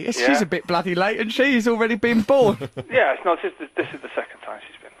 Has he? Yeah. She's a bit bloody late, and she's already been born. Yeah, it's not. This is the second time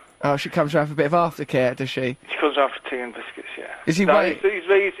she's been. Oh, she comes round for a bit of aftercare, does she? She comes round for tea and biscuits. Yeah. Is he No, wait-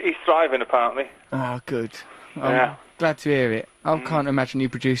 he's thriving apparently. Oh, good. I'm glad to hear it. I can't imagine you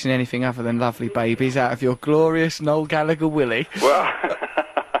producing anything other than lovely babies out of your glorious Noel Gallagher Willie. Well,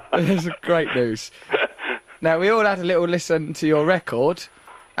 That's great news. Now, we all had a little listen to your record,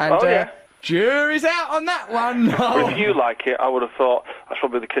 and jury's out on that one. if you like it, I would have thought that's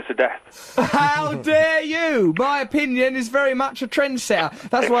probably the kiss of death. How dare you? My opinion is very much a trendsetter.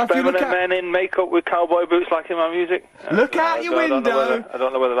 That's why if you look Experiment at... men in makeup with cowboy boots like in my music. Look out your window. I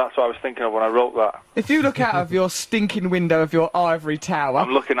don't know whether that's what I was thinking of when I wrote that. If you look out of your stinking window of your ivory tower...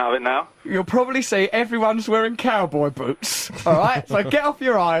 I'm looking at it now. You'll probably see everyone's wearing cowboy boots. Alright? So get off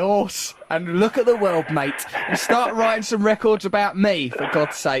your high horse and look at the world, mate. And start writing some records about me, for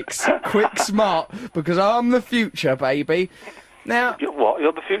God's sakes. Quick, smart, because I'm the future, baby. Now... What?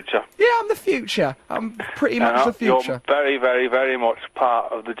 You're the future? Yeah, I'm the future. I'm pretty much the future. You're very, very, very much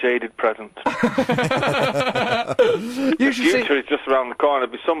part of the jaded present. The future is just around the corner.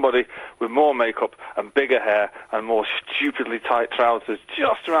 There'll be somebody with more makeup and bigger hair and more stupidly tight trousers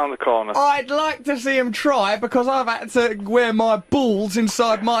just around the corner. I'd like to see him try, because I've had to wear my balls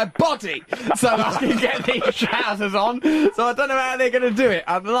inside my body so I can get these trousers on. So I don't know how they're going to do it.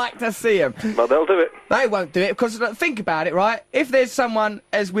 I'd like to see them. But they'll do it. They won't do it, because think about it, right? If there's someone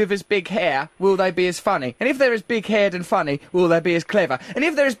with as big hair, will they be as funny? And if they're as big-haired and funny, will they be as clever? And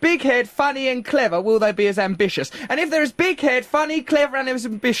if they're as big-haired, funny and clever, will they be as ambitious? And if they're as big-haired, funny, clever and as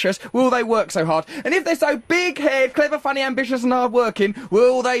ambitious, will they work so hard? And if they're so big-haired, clever, funny, ambitious and hard-working,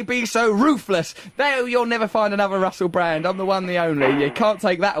 will they be so ruthless? You'll never find another Russell Brand. I'm the one, the only. You can't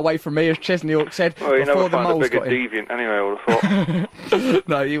take that away from me, as Chesney Hawkes said Well, you before never the find a moles bigger got him. deviant anyway, I would have thought.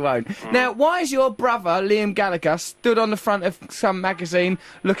 No, you won't. Now, why is your brother, Liam Gallagher, stood on the front of some magazine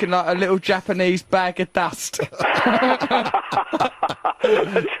looking like a little Japanese bag of dust? A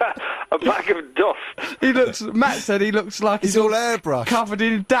bag of dust? He looks... Matt said he looks like he's all airbrushed. covered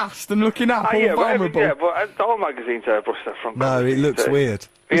in dust and looking up, all vulnerable. But all magazines airbrush their front. No, it looks weird.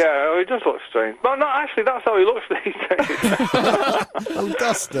 Yeah, it does look strange. But no, actually, that's how he looks these days. Oh,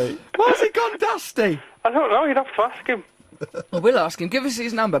 dusty. Why's he gone dusty? I don't know, you'd have to ask him. Well, we'll ask him. Give us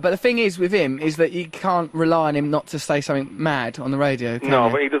his number. But the thing is with him is that you can't rely on him not to say something mad on the radio. Can No,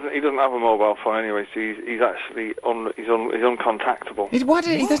 you? but he doesn't have a mobile phone anyway, so he's actually he's uncontactable. Why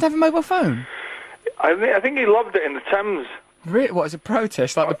did he doesn't have a mobile phone? I think he loved it in the Thames. Really? What, as a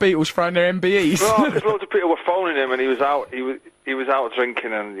protest, like the Beatles throwing their MBEs? No, because loads of people were phoning him, and he was out. He was out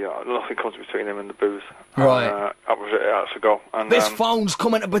drinking, and nothing comes between him and the booze. Right. That was it. That's a go. And This phone's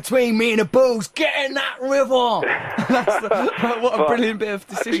coming between me and the booze. Get in that river. What a brilliant bit of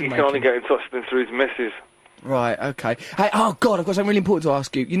I think decision you making. can only get in touch with him through his missus. Right, okay. Hey, oh God, I've got something really important to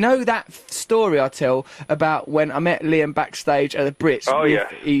ask you. You know that story I tell about when I met Liam backstage at the Brits with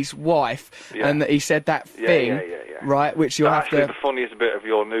his wife, and that he said that thing, right, which you'll have Actually, to... the funniest bit of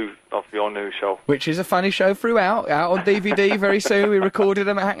your new show. Which is a funny show throughout, out on DVD very soon. We recorded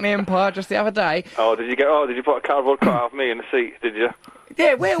them at Hackney Empire just the other day. Oh, did you put a cardboard cutout of me in the seats, did you?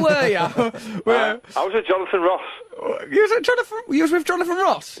 Yeah, where were you? I was with Jonathan Ross. You was with Jonathan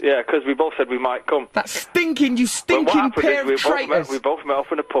Ross? Yeah, because we both said we might come. That stinking pair of traitors. We both met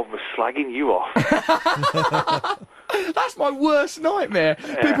up in a pub and was slagging you off. That's my worst nightmare.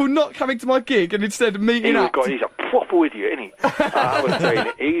 People not coming to my gig and instead of meeting up. He's a proper idiot, isn't he? I was saying,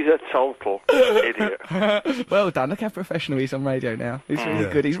 he's a total idiot. Well done. Look how professional he is on radio now. He's really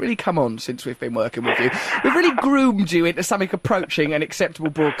good. He's really come on since we've been working with you. We've really groomed you into something approaching an acceptable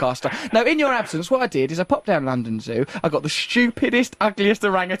broadcaster. Now, in your absence, what I did is I popped down London Zoo. I got the stupidest, ugliest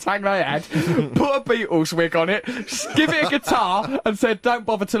orangutan they had, put a Beatles wig on it, give it a guitar, and said, don't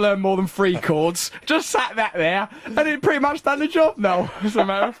bother to learn more than 3 chords. Just sat that there, and it pretty much done the job now, as a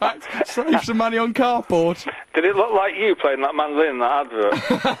matter of fact. Saved some money on cardboard. Did it look like you playing that mandolin in that advert?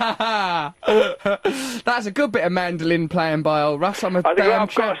 That's a good bit of mandolin playing by old Russ. I'm a I think damn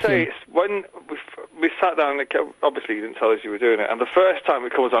I've got to say, champion. it's when we sat down, and obviously you didn't tell us you were doing it, and the first time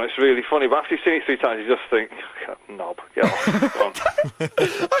it comes on, it's really funny, but after you've seen it 3 times, you just think, knob, get off, go on.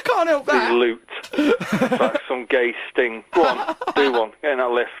 I can't help that. You loot. It's like some gay sting. Go on, do one. Get in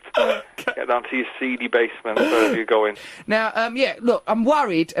that lift. Get down to your seedy basement, wherever you're going. Now, yeah, look, I'm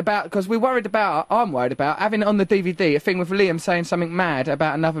worried about, because I'm worried about having it on the DVD, a thing with Liam saying something mad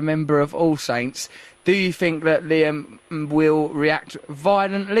about another member of All Saints. Do you think that Liam will react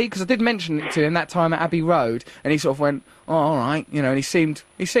violently? Because I did mention it to him that time at Abbey Road, and he sort of went, oh, all right, and he seemed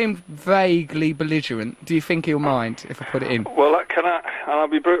vaguely belligerent. Do you think he'll mind if I put it in? Well, and I'll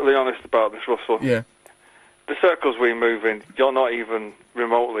be brutally honest about this, Russell. Yeah. the circles we move in, you're not even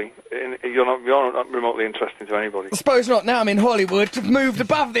remotely, you're not remotely interesting to anybody. I suppose not. Now I'm in Hollywood, moved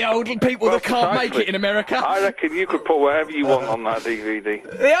above the old people that can't make it in America. I reckon you could put whatever you want on that DVD.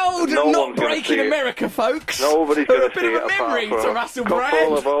 The old No not one's gonna breaking see it. America, folks. Nobody's They're going a to bit see of it a memory apart to from Russell a couple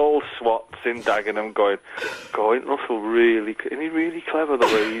Brand. of old swats in Dagenham going, Russell really, isn't he really clever the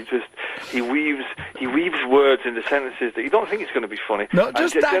way he weaves words into sentences that you don't think it's going to be funny. Not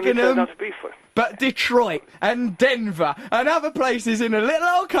just and then it turns Dagenham, out to be funny. but Detroit and Denver and other places in a little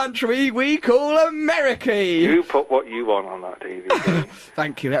old country we call America. You put what you want on that DVD.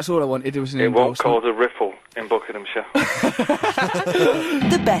 Thank you, that's all I wanted. It was an It won't endorsement. cause a ripple in Buckinghamshire.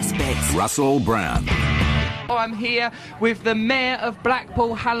 The best bits. Russell Brand. I'm here with the Mayor of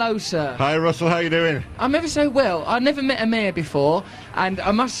Blackpool. Hello, sir. Hi, Russell. How you doing? I'm ever so well. I've never met a mayor before, and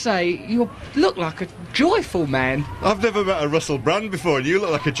I must say, you look like a joyful man. I've never met a Russell Brand before, and you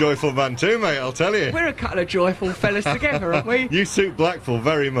look like a joyful man too, mate, I'll tell you. We're a couple of joyful fellas together, aren't we? You suit Blackpool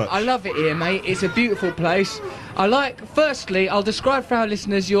very much. I love it here, mate. It's a beautiful place. I like, firstly, I'll describe for our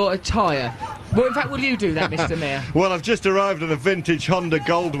listeners your attire. Well, in fact, will you do that, Mr. Mayor? Well, I've just arrived on a vintage Honda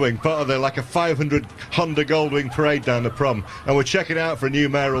Goldwing, part of the, like a 500 Honda Goldwing parade down the prom, and we're checking it out for a new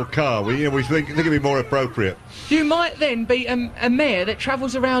mayoral car. We think it'd be more appropriate. You might then be a mayor that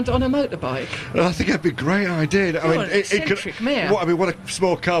travels around on a motorbike. Well, I think that'd be a great idea. You're an eccentric mayor. What a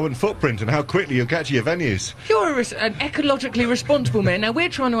small carbon footprint and how quickly you'll get to your venues. You're an ecologically responsible mayor. Now, we're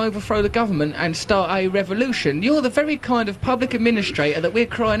trying to overthrow the government and start a revolution. You're the very kind of public administrator that we're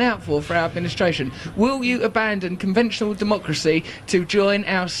crying out for our administration. Will you abandon conventional democracy to join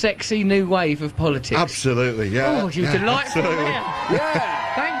our sexy new wave of politics? Absolutely, yeah. Oh, you Yeah, delightful absolutely. mayor.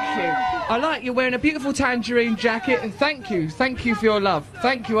 Yeah. Thank you. I like you wearing a beautiful tangerine jacket, and thank you for your love.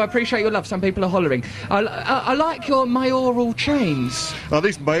 Thank you, I appreciate your love. Some people are hollering. I like your mayoral chains. Now,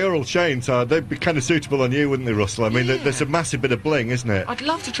 these mayoral chains, they'd be kind of suitable on you, wouldn't they, Russell? I mean, there's a massive bit of bling, isn't it? I'd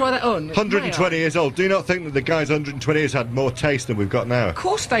love to try that on. 120 years old. Do you not think that the guys 120 years had more taste than we've got now? Of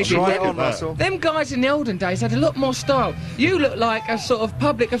course they did. Try it on, Russell. Them guys in the olden days had a lot more style. You look like a sort of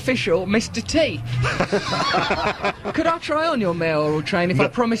public official, Mr. T. Could I try on your mayoral chain if I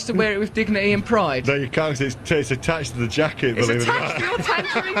promise to wear it with dignity and pride? No, you can't, 'cause it's attached to the jacket, It's believe attached to it or your not.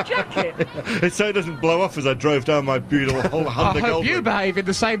 tangerine jacket. It's so it doesn't blow off as I drove down my beautiful I Honda hope Goldwing. you behave in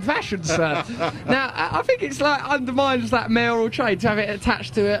the same fashion, sir. Now, I think it's like undermines that mayoral chain to have it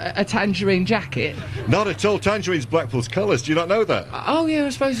attached to a tangerine jacket. Not at all. Tangerine's Blackpool's colours. Do you not know that? Oh, yeah, I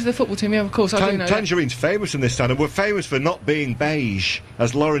suppose for the football team, yeah, of course, I do know that. Tangerine's famous in this town, and we're famous for not being beige.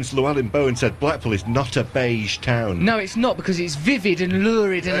 As Lawrence Llewellyn Bowen said, Blackpool is not a beige town. No, it's not, because it's vivid and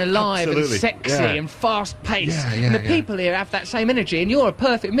lurid and alive and absolutely, sexy yeah. and fast-paced. Yeah, and the yeah. people here have that same energy, and you're a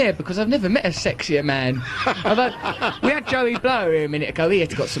perfect mayor because I've never met a sexier man. We had Joey Blower here a minute ago. He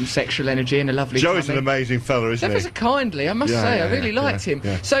had got some sexual energy and a lovely Joey's tummy. an amazing fella, isn't That he? was a kindly, I must Yeah, say. yeah, I really yeah, liked yeah, him.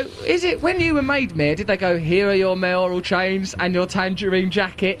 yeah. So, is it when you were made mayor? Did they go, "Here are your mayoral chains and your tangerine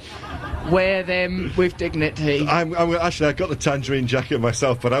jacket. Wear them with dignity"? Actually, I got the tangerine jacket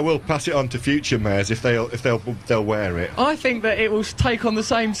myself, but I will pass it on to future mayors if they'll wear it. I think that it will take on the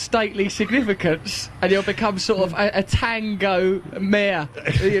same stately significance, and you'll become sort of a tango mayor.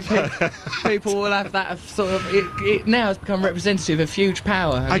 People will have that sort of. It now has become representative of huge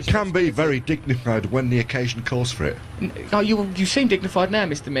power. I can be very dignified when the occasion calls for it. Oh, you seem dignified now,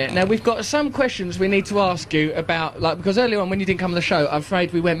 Mr. Mayor. Now, we've got some questions we need to ask you about, like, because earlier on when you didn't come on the show, I'm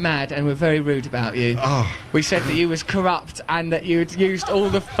afraid we went mad and were very rude about you. Oh. We said that you was corrupt and that you'd used all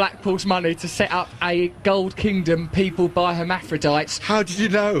the Blackpool's money to set up a gold kingdom people by hermaphrodites. How did you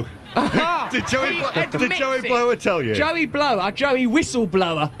know? Did Joey Blower tell you? Joey Blower, Joey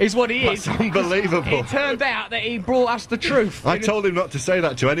Whistleblower, is what he is. That's unbelievable. It turned out that he brought us the truth. I told him not to say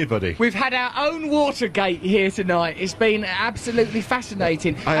that to anybody. We've had our own Watergate here tonight. It's been absolutely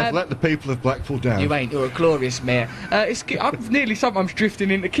fascinating. I have let the people of Blackpool down. You ain't. You're a glorious mayor. I'm nearly sometimes drifting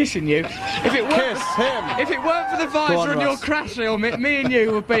into kissing you. If it weren't, If it weren't for the visor on your crash helmet, me and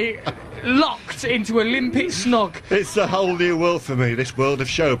you would be locked into Olympic snog. It's a whole new world for me, this world of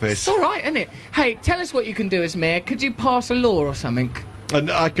showbiz. It's all right, isn't it? Hey, tell us what you can do as mayor. Could you pass a law or something?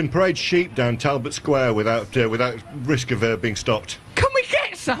 And I can parade sheep down Talbot Square without risk of being stopped. Can we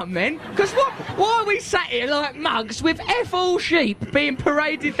get some then? Because why are we sat here like mugs with F all sheep being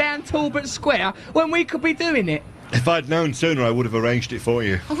paraded down Talbot Square when we could be doing it? If I'd known sooner, I would have arranged it for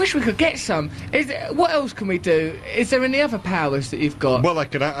you. I wish we could get some. What else can we do? Is there any other powers that you've got? Well, I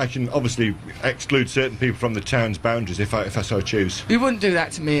can obviously exclude certain people from the town's boundaries if I so choose. You wouldn't do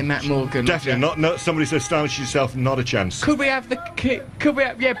that to me and Matt Morgan. Definitely not. No, somebody so stylish yourself, not a chance. Could we have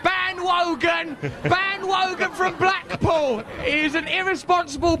Ban Wogan! Ban Wogan from Blackpool! He's an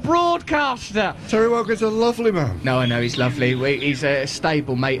irresponsible broadcaster. Terry Wogan's a lovely man. No, I know he's lovely. He's a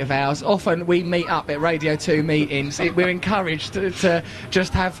stable mate of ours. Often we meet up at Radio 2 meetings. We're encouraged to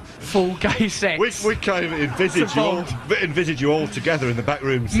just have full gay sex. We kind of envisage you all together in the back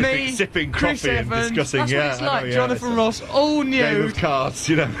room, sipping Chris coffee Evans, and discussing. That's what it's like. Jonathan Ross, all nude. Game of cards,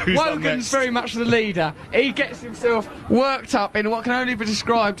 you know. Who's on Wogan's next? very much the leader. He gets himself worked up in what can only be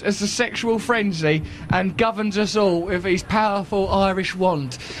described as a sexual frenzy and governs us all with his powerful Irish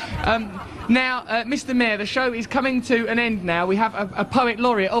wand. Now, Mr. Mayor, the show is coming to an end now. We have a poet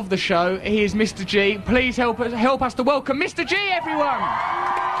laureate of the show. He is Mr. G. Please help us to welcome Mr. G, everyone!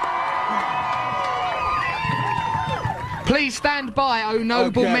 Please stand by, O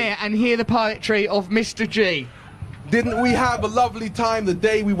noble Mayor, and hear the poetry of Mr. G. Didn't we have a lovely time the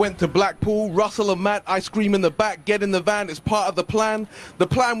day we went to Blackpool? Russell and Matt, I scream in the back, get in the van, it's part of the plan. The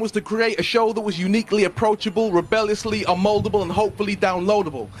plan was to create a show that was uniquely approachable, rebelliously unmoldable, and hopefully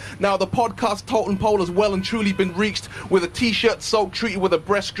downloadable. Now the podcast totem pole has well and truly been reached, with a t-shirt soaked, treated with a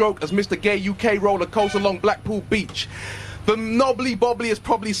breaststroke as Mr. Gay UK roller coaster along Blackpool Beach. The knobbly bobbly has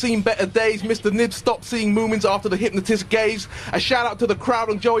probably seen better days. Mr. Nib stopped seeing moomins after the hypnotist gaze. A shout out to the crowd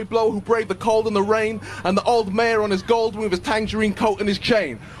and Joey Blow who braved the cold and the rain, and the old mayor on his gold with his tangerine coat and his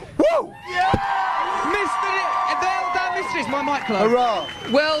chain. Woo! Is my mic closed? Hurrah!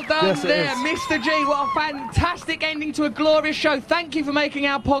 Well done Yes, it there, is. Mr. G. What a fantastic ending to a glorious show. Thank you for making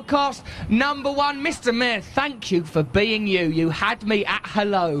our podcast number one. Mr. Mayor, thank you for being you. You had me at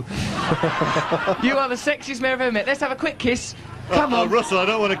hello. You are the sexiest mayor I've ever met. Let's have a quick kiss. Come on. Russell, I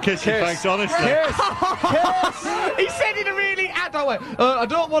don't want to kiss you, thanks, honestly. He said in a really adult way. I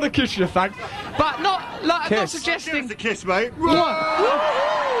don't want to kiss you, thanks. But not like I'm not Kiss. suggesting. Give us a kiss, mate.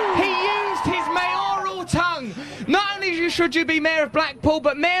 He used his mayoral tongue. Not only should you be Mayor of Blackpool,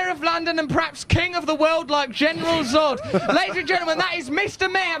 but Mayor of London and perhaps King of the World like General Zod. Ladies and gentlemen, that is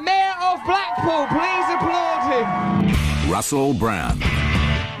Mr. Mayor, Mayor of Blackpool. Please applaud him. Russell Brand.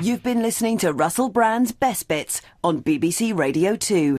 You've been listening to Russell Brand's Best Bits on BBC Radio 2.